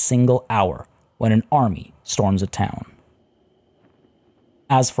in a single hour when an army storms a town.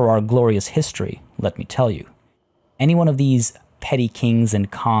 As for our glorious history, let me tell you, any one of these petty kings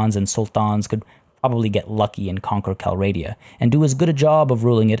and khans and sultans could probably get lucky and conquer Calradia and do as good a job of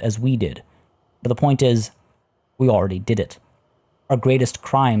ruling it as we did. But the point is, we already did it. Our greatest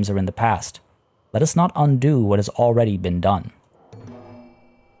crimes are in the past. Let us not undo what has already been done.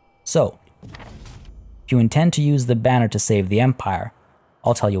 So, if you intend to use the banner to save the Empire,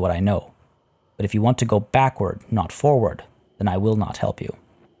 I'll tell you what I know. But if you want to go backward, not forward, then I will not help you.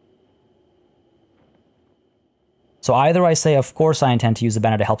 So either I say, of course I intend to use the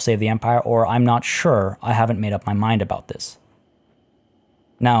banner to help save the Empire, or I'm not sure, I haven't made up my mind about this.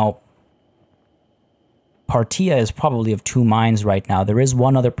 Now, Partia is probably of two minds right now. There is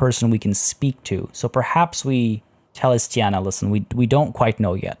one other person we can speak to, so perhaps we tell Istiana, listen, we don't quite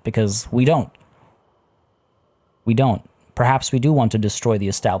know yet, because we don't. We don't. Perhaps we do want to destroy the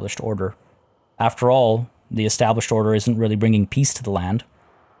established order. After all, the established order isn't really bringing peace to the land.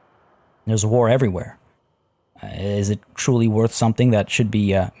 There's war everywhere. Is it truly worth something that should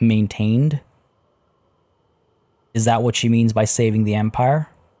be maintained? Is that what she means by saving the Empire?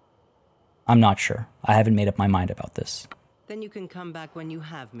 I'm not sure. I haven't made up my mind about this. Then you can come back when you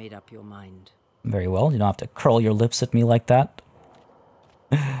have made up your mind. Very well. You don't have to curl your lips at me like that.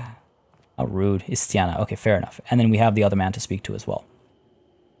 How rude. Istiana. Okay, fair enough. And then we have the other man to speak to as well.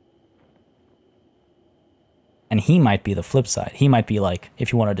 And he might be the flip side. He might be like,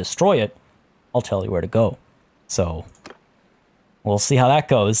 if you want to destroy it, I'll tell you where to go. So, we'll see how that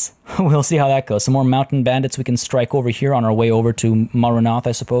goes. We'll see how that goes. Some more mountain bandits we can strike over here on our way over to Maranath,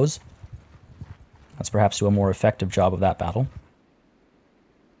 I suppose. Let's perhaps do a more effective job of that battle.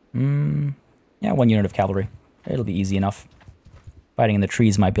 Yeah, 1 unit of cavalry. It'll be easy enough. Fighting in the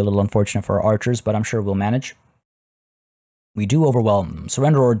trees might be a little unfortunate for our archers, but I'm sure we'll manage. We do overwhelm them.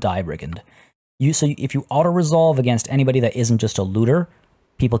 Surrender or die, brigand. So if you auto-resolve against anybody that isn't just a looter,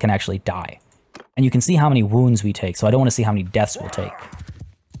 people can actually die. And you can see how many wounds we take, so I don't want to see how many deaths we'll take.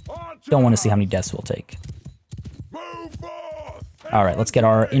 Don't want to see how many deaths we'll take. Alright, let's get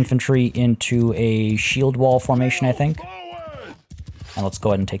our infantry into a shield wall formation, I think. And let's go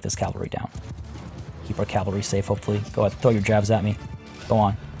ahead and take this cavalry down. Keep our cavalry safe, hopefully. Go ahead, throw your jabs at me. Go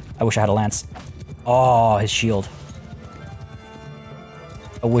on. I wish I had a lance. Oh, his shield.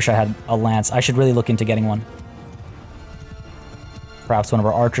 I wish I had a lance. I should really look into getting one. Perhaps one of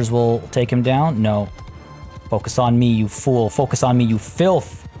our archers will take him down? No. Focus on me, you fool. Focus on me, you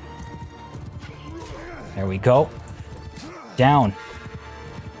filth. There we go. Down.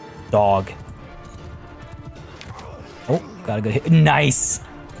 Dog. Oh, got a good hit. Nice!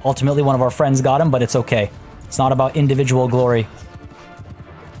 Ultimately, one of our friends got him, but it's okay. It's not about individual glory.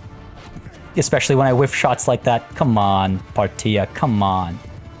 Especially when I whiff shots like that. Come on, Partia, come on.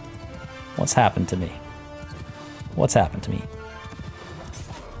 What's happened to me? What's happened to me?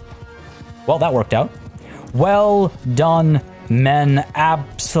 Well, that worked out. Well done, men.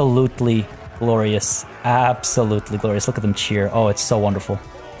 Absolutely glorious. Absolutely glorious. Look at them cheer. Oh, it's so wonderful.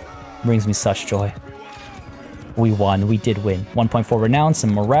 Brings me such joy. We won. We did win. 1.4 renown,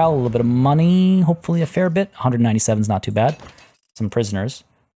 some morale, a little bit of money, hopefully a fair bit. 197 is not too bad. Some prisoners.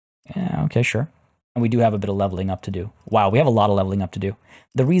 Yeah, okay, sure. And we do have a bit of leveling up to do. Wow, we have a lot of leveling up to do.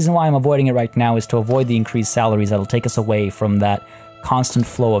 The reason why I'm avoiding it right now is to avoid the increased salaries that'll take us away from that constant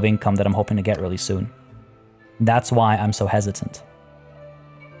flow of income that I'm hoping to get really soon. That's why I'm so hesitant.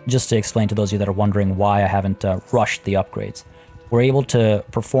 Just to explain to those of you that are wondering why I haven't rushed the upgrades. We're able to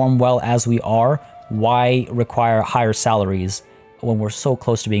perform well as we are. Why require higher salaries when we're so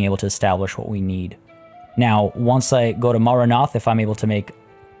close to being able to establish what we need? Now, once I go to Maranath, if I'm able to make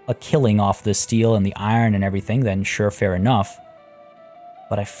a killing off the steel and the iron and everything, then sure, fair enough.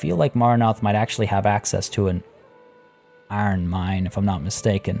 But I feel like Maranath might actually have access to an iron mine, if I'm not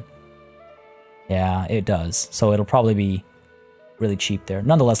mistaken. Yeah, it does. So it'll probably be really cheap there.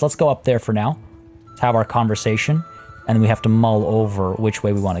 Nonetheless, let's go up there for now. Let's have our conversation, and we have to mull over which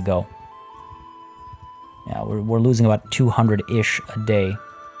way we want to go. Yeah, we're losing about 200-ish a day,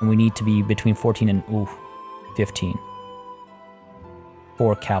 and we need to be between 14 and 15.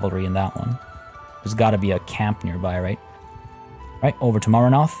 4 cavalry in that one. There's got to be a camp nearby, right? Right, over to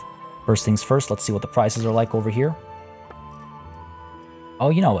Maranath. First things first, let's see what the prices are like over here. Oh,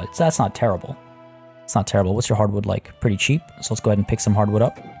 you know what? That's not terrible. It's not terrible. What's your hardwood like? Pretty cheap. So let's go ahead and pick some hardwood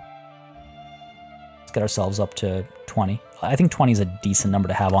up. Let's get ourselves up to 20. I think 20 is a decent number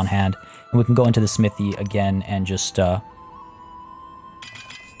to have on hand. And we can go into the smithy again and just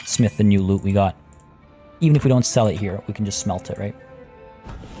smith the new loot we got. Even if we don't sell it here, we can just smelt it, right?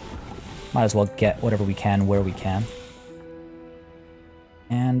 Might as well get whatever we can where we can.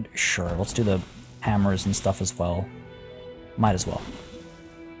 And sure, let's do the hammers and stuff as well. Might as well.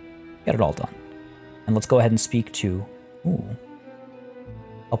 Get it all done. And let's go ahead and speak to... Ooh.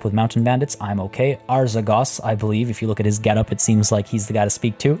 Up with mountain bandits, I'm okay. Arzagos, I believe. If you look at his getup, it seems like he's the guy to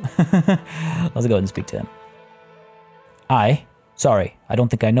speak to. Let's go ahead and speak to him. Sorry, I don't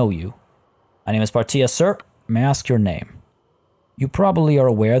think I know you. My name is Partia, sir. May I ask your name? You probably are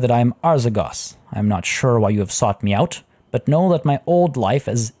aware that I am Arzagos. I am not sure why you have sought me out, but know that my old life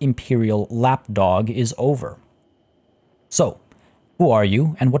as Imperial lapdog is over. So, who are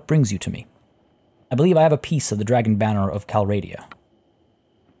you, and what brings you to me? I believe I have a piece of the Dragon Banner of Calradia.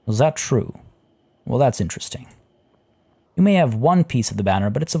 Was that true? Well, that's interesting. You may have one piece of the banner,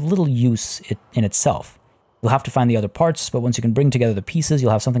 but it's of little use in itself. You'll have to find the other parts, but once you can bring together the pieces,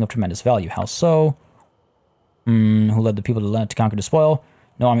 you'll have something of tremendous value. How so? Who led the people to conquer the spoil?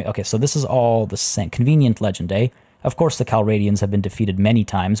 No, I mean, okay, so this is all the same. Convenient legend, eh? Of course the Calradians have been defeated many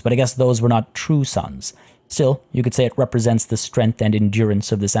times, but I guess those were not true sons. Still, you could say it represents the strength and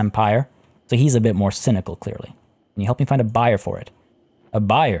endurance of this empire. So he's a bit more cynical, clearly. Can you help me find a buyer for it? A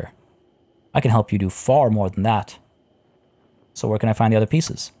buyer? I can help you do far more than that. So where can I find the other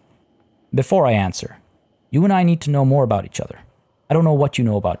pieces? Before I answer, you and I need to know more about each other. I don't know what you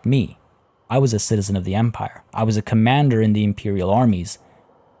know about me. I was a citizen of the Empire. I was a commander in the Imperial armies,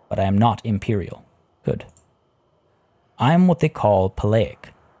 but I am not Imperial. Good. I am what they call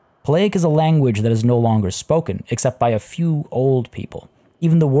Palaic. Palaic is a language that is no longer spoken, except by a few old people.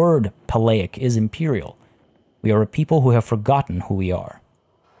 Even the word Palaic is Imperial. We are a people who have forgotten who we are.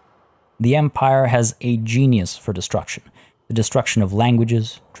 The Empire has a genius for destruction. The destruction of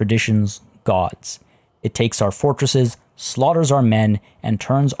languages, traditions, gods. It takes our fortresses, slaughters our men, and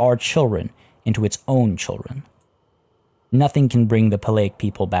turns our children into its own children. Nothing can bring the Palaic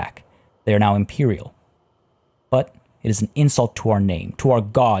people back. They are now Imperial. But it is an insult to our name, to our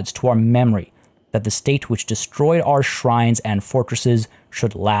gods, to our memory, that the state which destroyed our shrines and fortresses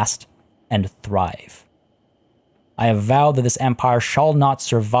should last and thrive. I have vowed that this empire shall not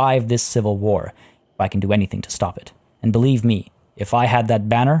survive this civil war, if I can do anything to stop it. And believe me, if I had that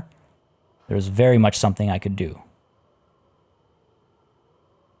banner, there is very much something I could do.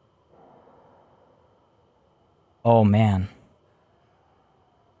 Oh man.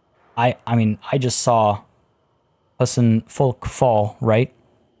 I mean, I just saw Hassan Folk fall, right?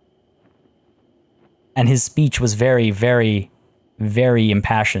 And his speech was very, very, very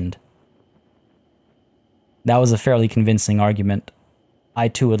impassioned. That was a fairly convincing argument. I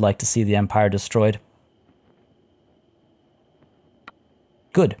too would like to see the Empire destroyed.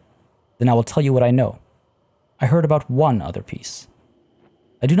 Good. Then I will tell you what I know. I heard about one other piece.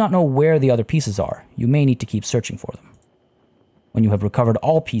 I do not know where the other pieces are. You may need to keep searching for them. When you have recovered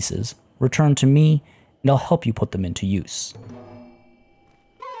all pieces, return to me, and I'll help you put them into use.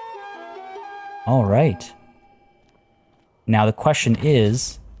 All right. Now the question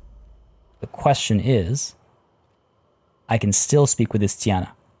is, I can still speak with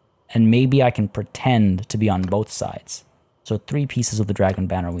Istiana, and maybe I can pretend to be on both sides. So 3 pieces of the dragon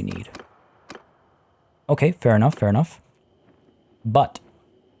banner we need. Okay, fair enough, fair enough. But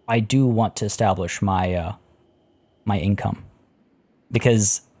I do want to establish my my income.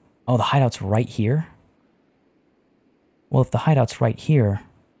 Because, oh, the hideout's right here? Well, if the hideout's right here,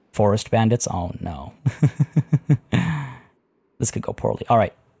 forest bandits? Oh, no. This could go poorly. All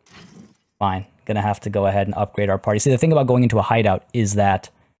right. Fine. Gonna have to go ahead and upgrade our party. See, the thing about going into a hideout is that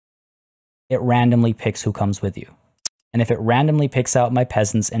it randomly picks who comes with you. And if it randomly picks out my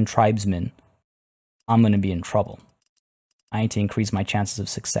peasants and tribesmen, I'm gonna be in trouble. I need to increase my chances of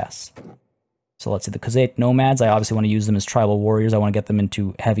success. So let's see, the Khazate nomads, I obviously want to use them as tribal warriors. I want to get them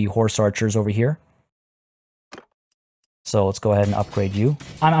into heavy horse archers over here. So let's go ahead and upgrade you.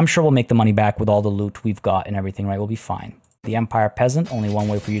 I'm sure we'll make the money back with all the loot we've got and everything, right? We'll be fine. The Empire Peasant, only one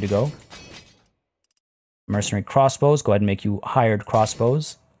way for you to go. Mercenary crossbows, go ahead and make you hired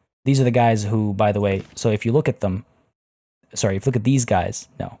crossbows. These are the guys who, by the way, so if you look at them, sorry, if you look at these guys,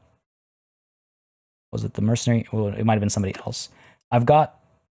 no. Was it the mercenary? Well, it might have been somebody else. I've got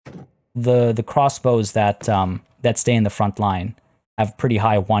the crossbows that that stay in the front line have pretty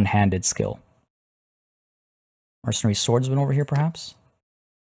high one-handed skill. Mercenary swordsman over here, perhaps?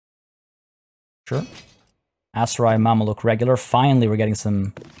 Sure. Aserai Mameluke regular. Finally, we're getting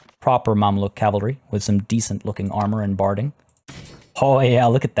some proper Mameluke cavalry with some decent-looking armor and barding. Oh yeah,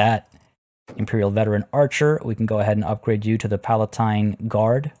 look at that. Imperial veteran archer. We can go ahead and upgrade you to the Palatine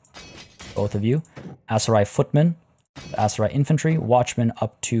guard. Both of you. Aserai footman. The Aserai infantry. Watchman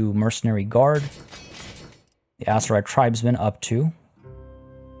up to mercenary guard. The Aserai tribesmen up to...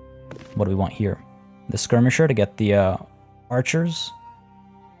 What do we want here? The skirmisher to get the archers.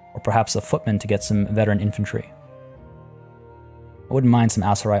 Or perhaps the footman to get some veteran infantry. I wouldn't mind some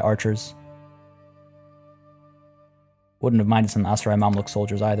Aserai archers. Wouldn't have minded some Aserai Mamluk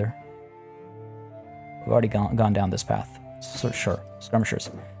soldiers either. We've already gone down this path. So, sure, skirmishers.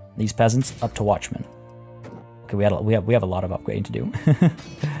 These peasants up to watchmen. Okay, we have a lot of upgrading to do.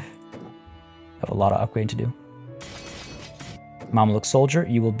 Have a lot of upgrading to do. Mamluk soldier,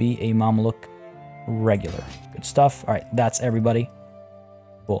 you will be a Mamluk regular. Good stuff. All right, that's everybody.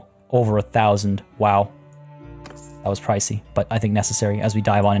 Cool. Over 1,000. Wow. That was pricey, but I think necessary as we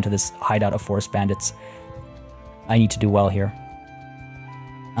dive on into this hideout of forest bandits. I need to do well here.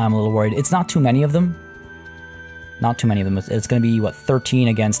 I'm a little worried. It's not too many of them. Not too many of them. It's going to be, what, 13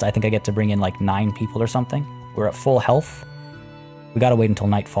 against, I think I get to bring in like 9 people or something. We're at full health. We got to wait until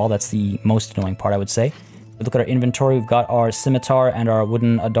nightfall. That's the most annoying part, I would say. We look at our inventory. We've got our scimitar and our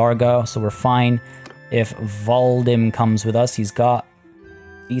wooden adarga, so we're fine. If Valdim comes with us, he's got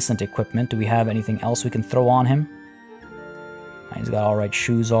decent equipment. Do we have anything else we can throw on him? He's got alright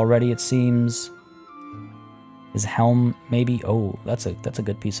shoes already, it seems. His helm, maybe. Oh, that's a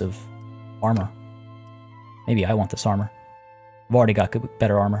good piece of armor. Maybe I want this armor. I've already got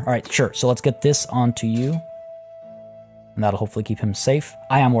better armor. Alright, sure. So let's get this onto you. And that'll hopefully keep him safe.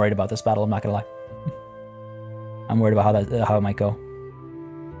 I am worried about this battle, I'm not gonna lie. I'm worried about how it might go.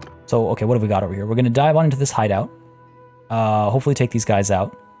 So, okay, what have we got over here? We're gonna dive on into this hideout. Hopefully take these guys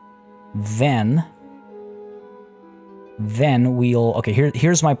out. Then we'll... Okay,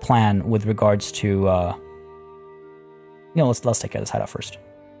 here's my plan with regards to... let's take care of this hideout first.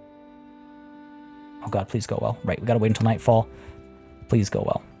 Oh god, please go well. Right, we gotta wait until nightfall. Please go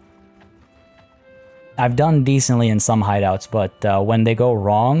well. I've done decently in some hideouts, but when they go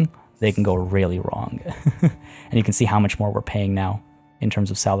wrong, they can go really wrong. And you can see how much more we're paying now in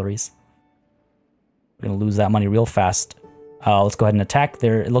terms of salaries. We're gonna lose that money real fast. Let's go ahead and attack.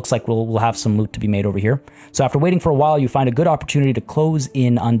 There, it looks like we'll have some loot to be made over here. So after waiting for a while, you find a good opportunity to close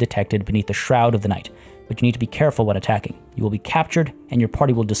in undetected beneath the shroud of the night. But you need to be careful when attacking. You will be captured, and your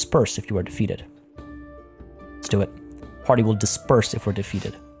party will disperse if you are defeated. Let's do it. Party will disperse if we're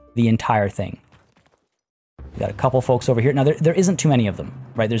defeated. The entire thing. We got a couple folks over here. Now, there isn't too many of them,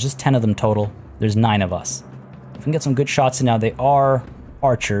 right? There's just 10 of them total. There's 9 of us. If we can get some good shots in now, they are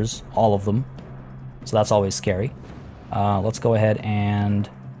archers, all of them. So that's always scary. Let's go ahead and...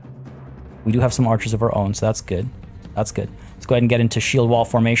 We do have some archers of our own, so that's good. That's good. Let's go ahead and get into shield wall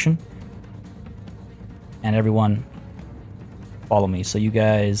formation. And everyone, follow me. So you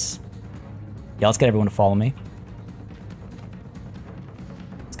guys... Yeah, let's get everyone to follow me.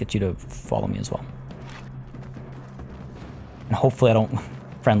 Let's get you to follow me as well. And hopefully I don't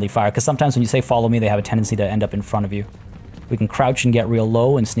friendly fire, because sometimes when you say follow me, they have a tendency to end up in front of you. We can crouch and get real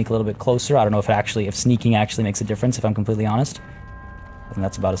low and sneak a little bit closer. I don't know if sneaking actually makes a difference, if I'm completely honest. I think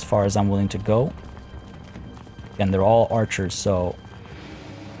that's about as far as I'm willing to go. Again, they're all archers, so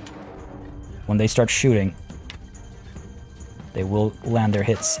when they start shooting, they will land their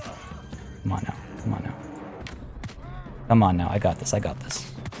hits. Come on now, come on now. Come on now, I got this, I got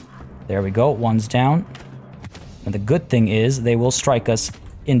this. There we go, one's down. And the good thing is, they will strike us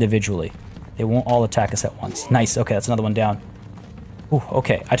individually. They won't all attack us at once. Nice, okay, that's another one down. Ooh,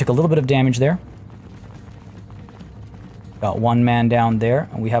 okay, I took a little bit of damage there. Got one man down there,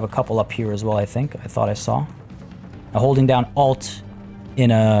 and we have a couple up here as well, I think. I thought I saw. Now, holding down Alt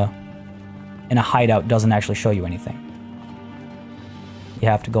in a hideout doesn't actually show you anything. You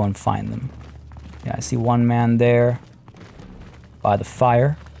have to go and find them. Yeah, I see one man there by the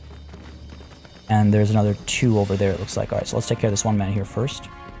fire. And there's another 2 over there, it looks like. Alright, so let's take care of this one man here first.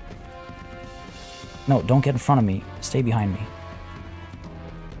 No, don't get in front of me. Stay behind me.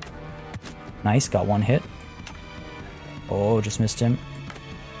 Nice, got one hit. Oh, just missed him.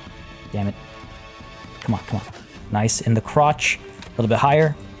 Damn it. Come on, come on. Nice, in the crotch. A little bit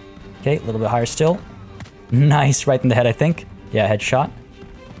higher. Okay, a little bit higher still. Nice, right in the head, I think. Yeah, headshot.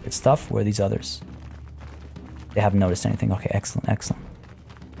 Good stuff. Where are these others? They haven't noticed anything. Okay, excellent, excellent.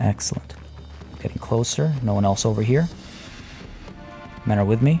 Excellent. Getting closer. No one else over here. Men are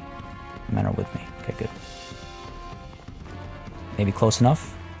with me. Men are with me. Okay, good. Maybe close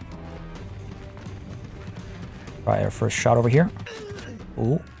enough. Try our first shot over here.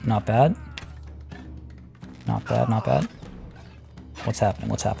 Ooh, not bad. Not bad, not bad. What's happening?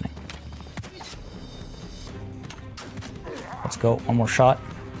 What's happening? Let's go. One more shot.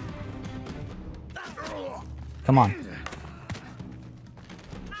 Come on.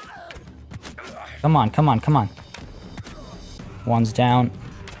 Come on, come on, come on. One's down.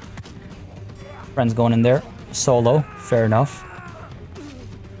 Friend's going in there. Solo. Fair enough.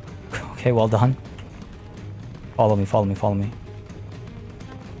 Okay, well done. Follow me, follow me, follow me.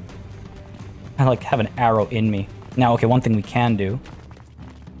 I like have an arrow in me. Now, okay, one thing we can do.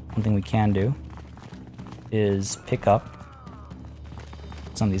 One thing we can do is pick up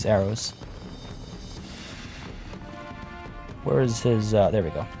some of these arrows. Where is his, there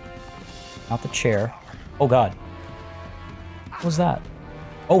we go. Not the chair. Oh god. What was that?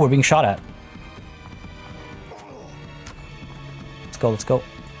 Oh, we're being shot at. Let's go, let's go.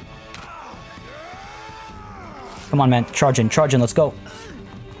 Come on, man. Charge in, let's go.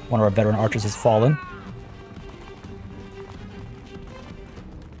 One of our veteran archers has fallen.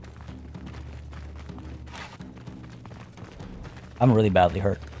 I'm really badly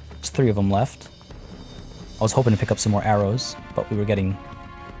hurt. There's 3 of them left. I was hoping to pick up some more arrows, but we were getting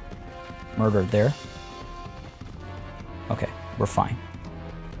murdered there. Okay, we're fine.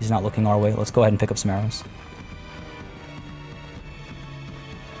 He's not looking our way. Let's go ahead and pick up some arrows.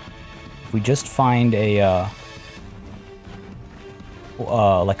 If we just find a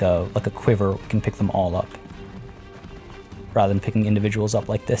like a quiver, we can pick them all up rather than picking individuals up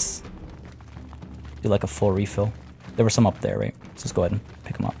like this. Do like a full refill. There were some up there, right? Let's just go ahead and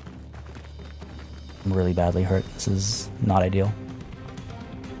pick them up. I'm really badly hurt. This is not ideal.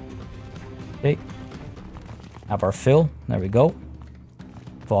 Okay. Have our fill. There we go.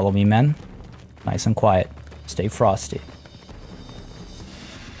 Follow me, men. Nice and quiet. Stay frosty.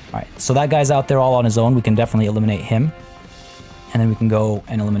 Alright, so that guy's out there all on his own. We can definitely eliminate him. And then we can go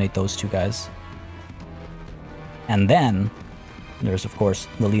and eliminate those two guys. And then, there's of course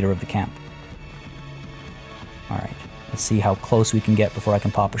the leader of the camp. Alright, let's see how close we can get before I can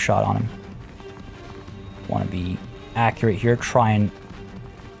pop a shot on him. Want to be accurate here, try and...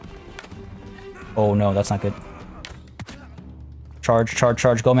 Oh no, that's not good. Charge, charge,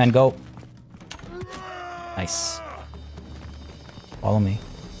 charge, go man, go! Nice. Follow me.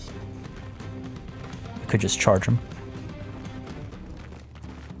 We could just charge him.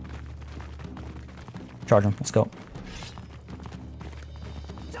 Charge him, let's go.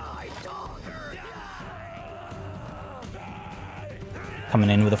 Coming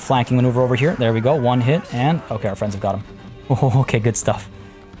in with a flanking maneuver over here. There we go, one hit, and... Okay, our friends have got him. Oh, okay, good stuff.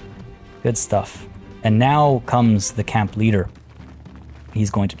 Good stuff. And now comes the camp leader. He's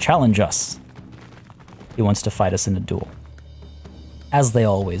going to challenge us. He wants to fight us in a duel. As they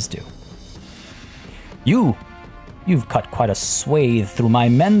always do. You've cut quite a swathe through my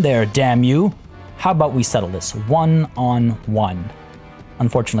men there, damn you. How about we settle this 1-on-1?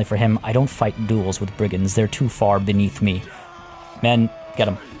 Unfortunately for him, I don't fight duels with brigands. They're too far beneath me. Men, get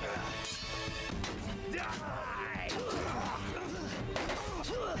him.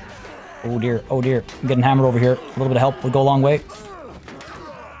 Oh dear, oh dear. I'm getting hammered over here. A little bit of help would go a long way.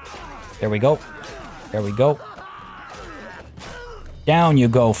 There we go. There we go. Down you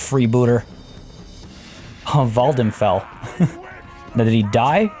go, freebooter. Oh, Valdim fell. Now, did he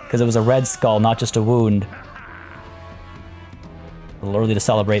die? Because it was a red skull, not just a wound. A little early to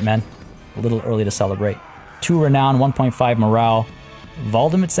celebrate, man. A little early to celebrate. 2 renown, 1.5 morale.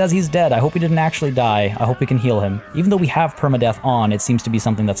 Valdim, it says he's dead. I hope he didn't actually die. I hope we can heal him. Even though we have permadeath on, it seems to be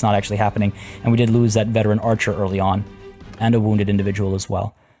something that's not actually happening. And we did lose that veteran archer early on. And a wounded individual as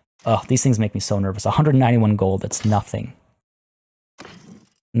well. Ugh, these things make me so nervous. 191 gold, that's nothing.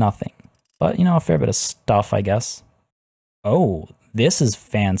 Nothing. But, you know, a fair bit of stuff, I guess. Oh, this is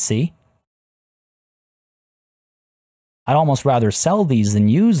fancy. I'd almost rather sell these than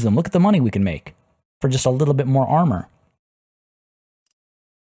use them. Look at the money we can make for just a little bit more armor.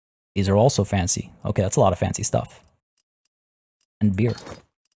 These are also fancy. Okay, that's a lot of fancy stuff. And beer.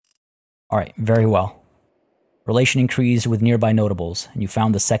 Alright, very well. Relation increased with nearby notables, and you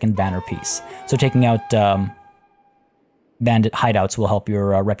found the second banner piece. So taking out bandit hideouts will help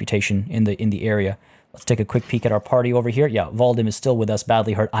your reputation in the area. Let's take a quick peek at our party over here. Yeah, Valdim is still with us,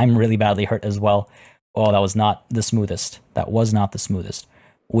 badly hurt. I'm really badly hurt as well. Oh, that was not the smoothest. That was not the smoothest.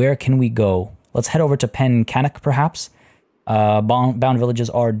 Where can we go? Let's head over to Pen Canuck, perhaps. Bound villages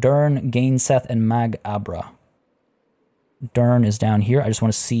are Dern, Gainseth, and Mag Abra. Dern is down here. I just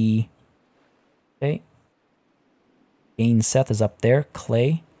want to see... Okay. Gainseth is up there.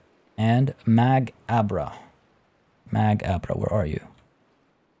 Clay. And Mag Abra. Mag Abra, where are you?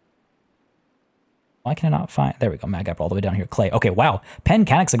 Why can I not find... There we go, Mag Abra, all the way down here. Clay. Okay, wow. Pen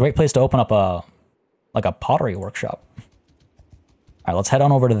Canuck's a great place to open up a... like a pottery workshop. Alright, let's head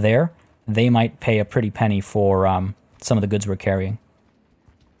on over to there. They might pay a pretty penny for some of the goods we're carrying.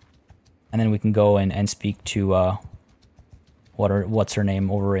 And then we can go and speak to... what's her name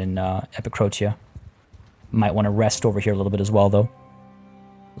over in Epicrotia. Might want to rest over here a little bit as well, though.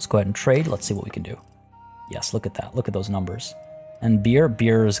 Let's go ahead and trade. Let's see what we can do. Yes, look at that. Look at those numbers. And beer.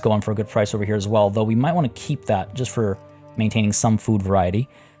 Beer is going for a good price over here as well, though we might want to keep that just for maintaining some food variety.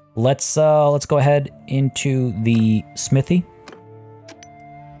 Let's go ahead into the smithy.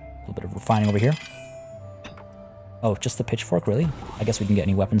 A little bit of refining over here. Oh, just the pitchfork, really? I guess we can get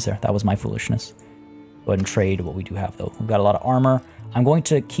any weapons there. That was my foolishness. Go ahead and trade what we do have, though. We've got a lot of armor. I'm going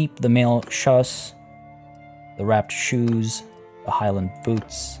to keep the mail chasse, the wrapped shoes, the Highland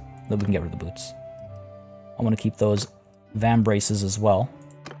boots. Then we can get rid of the boots. I want to keep those van braces as well.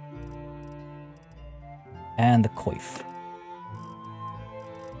 And the coif.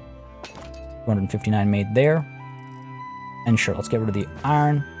 259 made there. And sure, let's get rid of the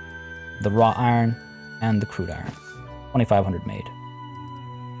iron, the raw iron, and the crude iron. 2,500 made.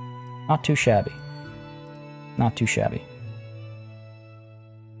 Not too shabby. Not too shabby.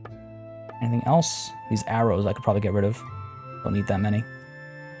 Anything else? These arrows I could probably get rid of. Don't need that many.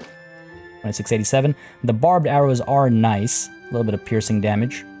 2687. The barbed arrows are nice. A little bit of piercing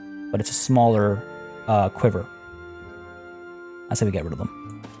damage. but it's a smaller quiver. I say we get rid of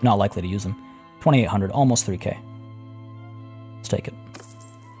them. Not likely to use them. 2,800, almost 3k. Let's take it.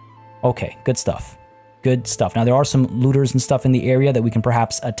 Okay, good stuff. Good stuff. Now, there are some looters and stuff in the area that we can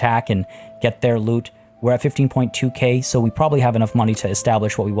perhaps attack and get their loot. We're at 15.2k, so we probably have enough money to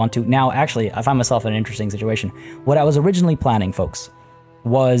establish what we want to. Now, actually, I find myself in an interesting situation. What I was originally planning, folks,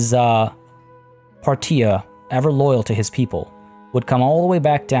 was Partia, ever loyal to his people, would come all the way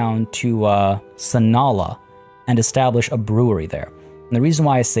back down to Sanala and establish a brewery there. And the reason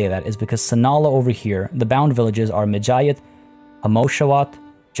why I say that is because Sanala over here, the bound villages are Mijayat, Hamoshawat,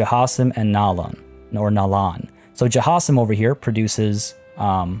 Jahasim, and Nalan, or Nalan. So Jahasim over here produces, if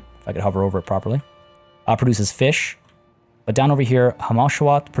I could hover over it properly, produces fish. But down over here,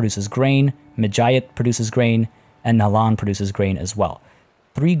 Hamoshawat produces grain, Mijayat produces grain, and Nalan produces grain as well.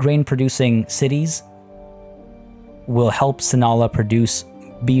 3 grain-producing cities will help Sanala produce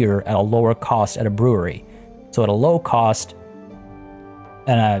beer at a lower cost at a brewery. So at a low cost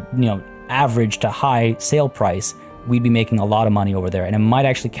and a average to high sale price, we'd be making a lot of money over there, and it might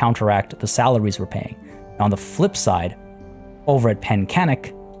actually counteract the salaries we're paying. Now, on the flip side, over at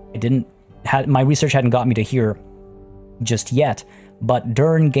Pencannic, my research hadn't got me to here just yet, but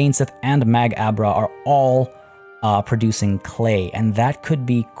Durn, Gainseth, and Mag Abra are all producing clay, and that could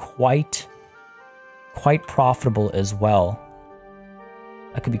be quite profitable as well.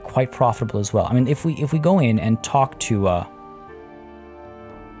 That could be quite profitable as well. I mean, if we go in and talk to,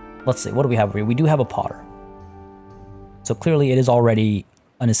 let's see, what do we have here? We do have a potter. So clearly it is already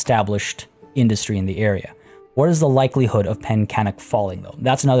an established industry in the area. What is the likelihood of Pencannic falling, though?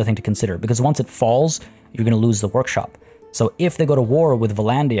 That's another thing to consider, because once it falls, you're going to lose the workshop. So if they go to war with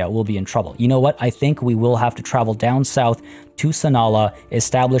Valandia, we'll be in trouble. You know what? I think we will have to travel down south to Sanala,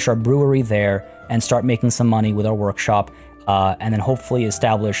 establish our brewery there, and start making some money with our workshop, and then hopefully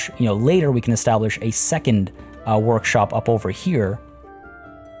establish, later we can establish a second workshop up over here.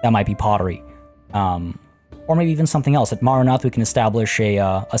 That might be pottery. Or maybe even something else. At Maranath, we can establish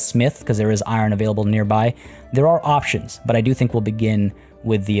a smith, because there is iron available nearby. There are options, but I do think we'll begin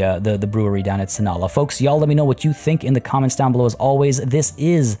with the brewery down at Sanala. Folks, y'all let me know what you think in the comments down below. As always, this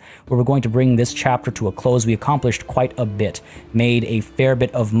is where we're going to bring this chapter to a close. We accomplished quite a bit, made a fair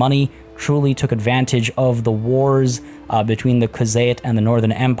bit of money, truly took advantage of the wars between the Khuzait and the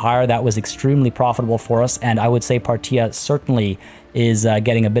Northern Empire. That was extremely profitable for us, and I would say Partia certainly is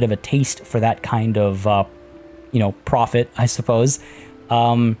getting a bit of a taste for that kind of, profit, I suppose.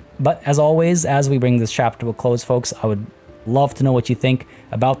 But as always, as we bring this chapter to a close, folks, I would love to know what you think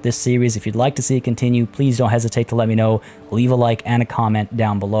about this series. If you'd like to see it continue, please don't hesitate to let me know. Leave a like and a comment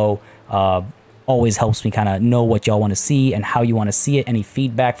down below. Always helps me kind of know what y'all want to see and how you want to see it. Any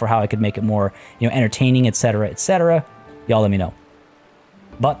feedback for how I could make it more, entertaining, etc., etc. Y'all let me know.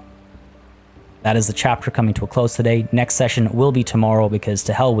 But that is the chapter coming to a close today. Next session will be tomorrow, because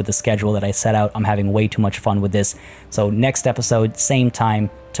to hell with the schedule that I set out. I'm having way too much fun with this. So next episode, same time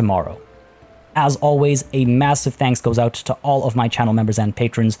tomorrow. As always, a massive thanks goes out to all of my channel members and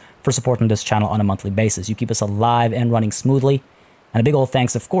patrons for supporting this channel on a monthly basis. You keep us alive and running smoothly. And a big old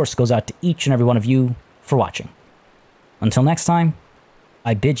thanks, of course, goes out to each and every one of you for watching. Until next time,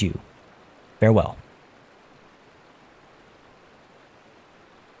 I bid you farewell.